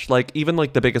too much. Like even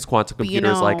like the biggest quantum computer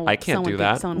is like, I can't do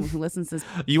that. Someone who listens to this,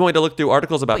 you want to look through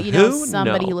articles about who?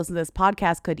 Somebody who listens to this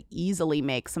podcast could easily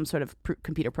make some sort of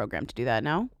computer program to do that.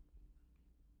 No.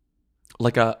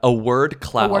 Like a word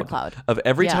cloud. A word cloud. Of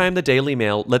every time the Daily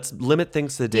Mail, let's limit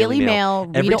things to the Daily Mail.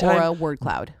 Rita Ora word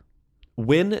cloud.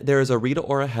 When there is a Rita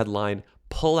Ora headline,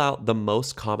 pull out the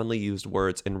most commonly used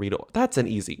words in Rita Ora. That's an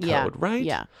easy code, right?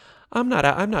 Yeah. I'm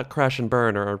not Crash and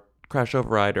Burn or Crash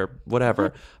Override or whatever.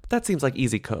 But that seems like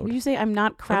easy code. Did you say I'm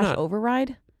not Crash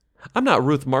Override? I'm not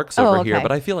Ruth Marks over here,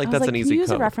 but I feel like that's an easy code. Use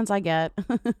code. a reference I get.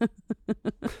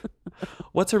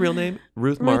 What's her real name?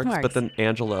 Ruth Marks, but then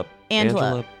Angela.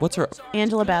 What's her?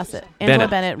 Angela Bassett. Bennett. Angela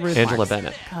Bennett. Ruth Angela Marks.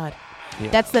 Bennett. God. Yeah.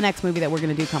 That's the next movie that we're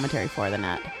going to do commentary for, The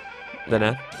Net. The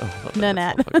Net? Oh, The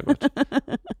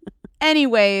Net.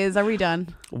 Anyways, are we done?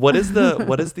 What is the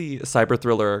cyber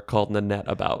thriller called Nanette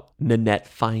about? Nanette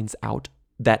finds out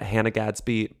that Hannah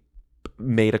Gadsby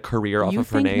made a career off of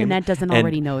her name. You think Nanette doesn't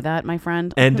already know that, my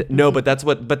friend? And no, but that's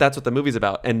what the movie's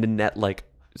about. And Nanette like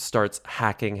starts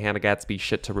hacking Hannah Gadsby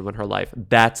shit to ruin her life.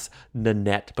 That's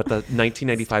Nanette, but the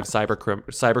 1995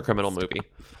 cyber criminal movie.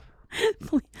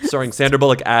 Starring Sandra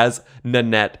Bullock as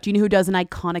Nanette. Do you know who does an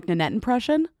iconic Nanette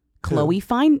impression? Chloe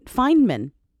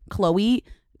Feynman. Chloe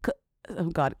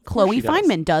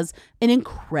Feynman does an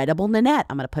incredible Nanette.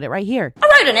 I'm going to put it right here. I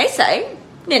wrote an essay,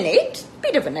 Nanette,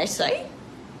 bit of an essay,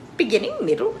 beginning,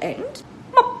 middle, end.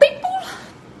 My people,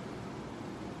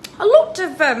 a lot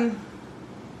of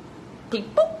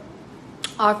people.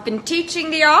 I've been teaching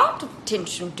the art of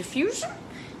tension diffusion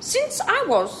since I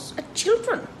was a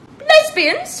children.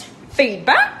 Lesbians,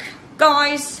 feedback.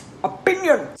 Guys,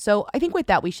 opinion. So I think with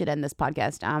that, we should end this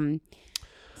podcast.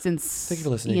 Since, thank you for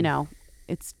listening. You know,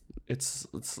 it's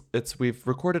we've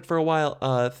recorded for a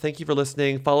while. Thank you for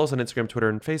listening. Follow us on Instagram, Twitter,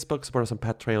 and Facebook. Support us on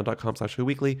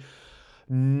patreon.com/whoweekly.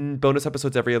 Bonus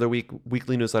episodes every other week.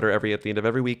 Weekly newsletter at the end of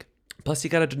every week. Plus, you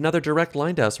got another direct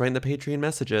line to us right in the Patreon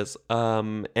messages.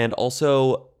 And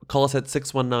also call us at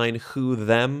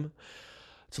 619-WHO-THEM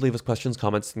to leave us questions,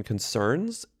 comments, and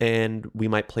concerns. And we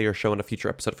might play your show in a future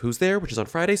episode of Who's There, which is on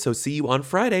Friday. So see you on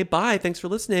Friday. Bye. Thanks for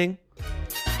listening.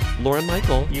 Lauren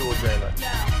Michael. You will dream it.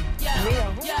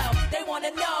 They want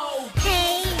to know.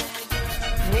 Hey.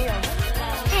 Neil.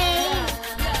 Hey.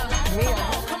 Neil.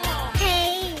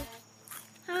 Hey,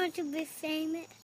 I want to be famous.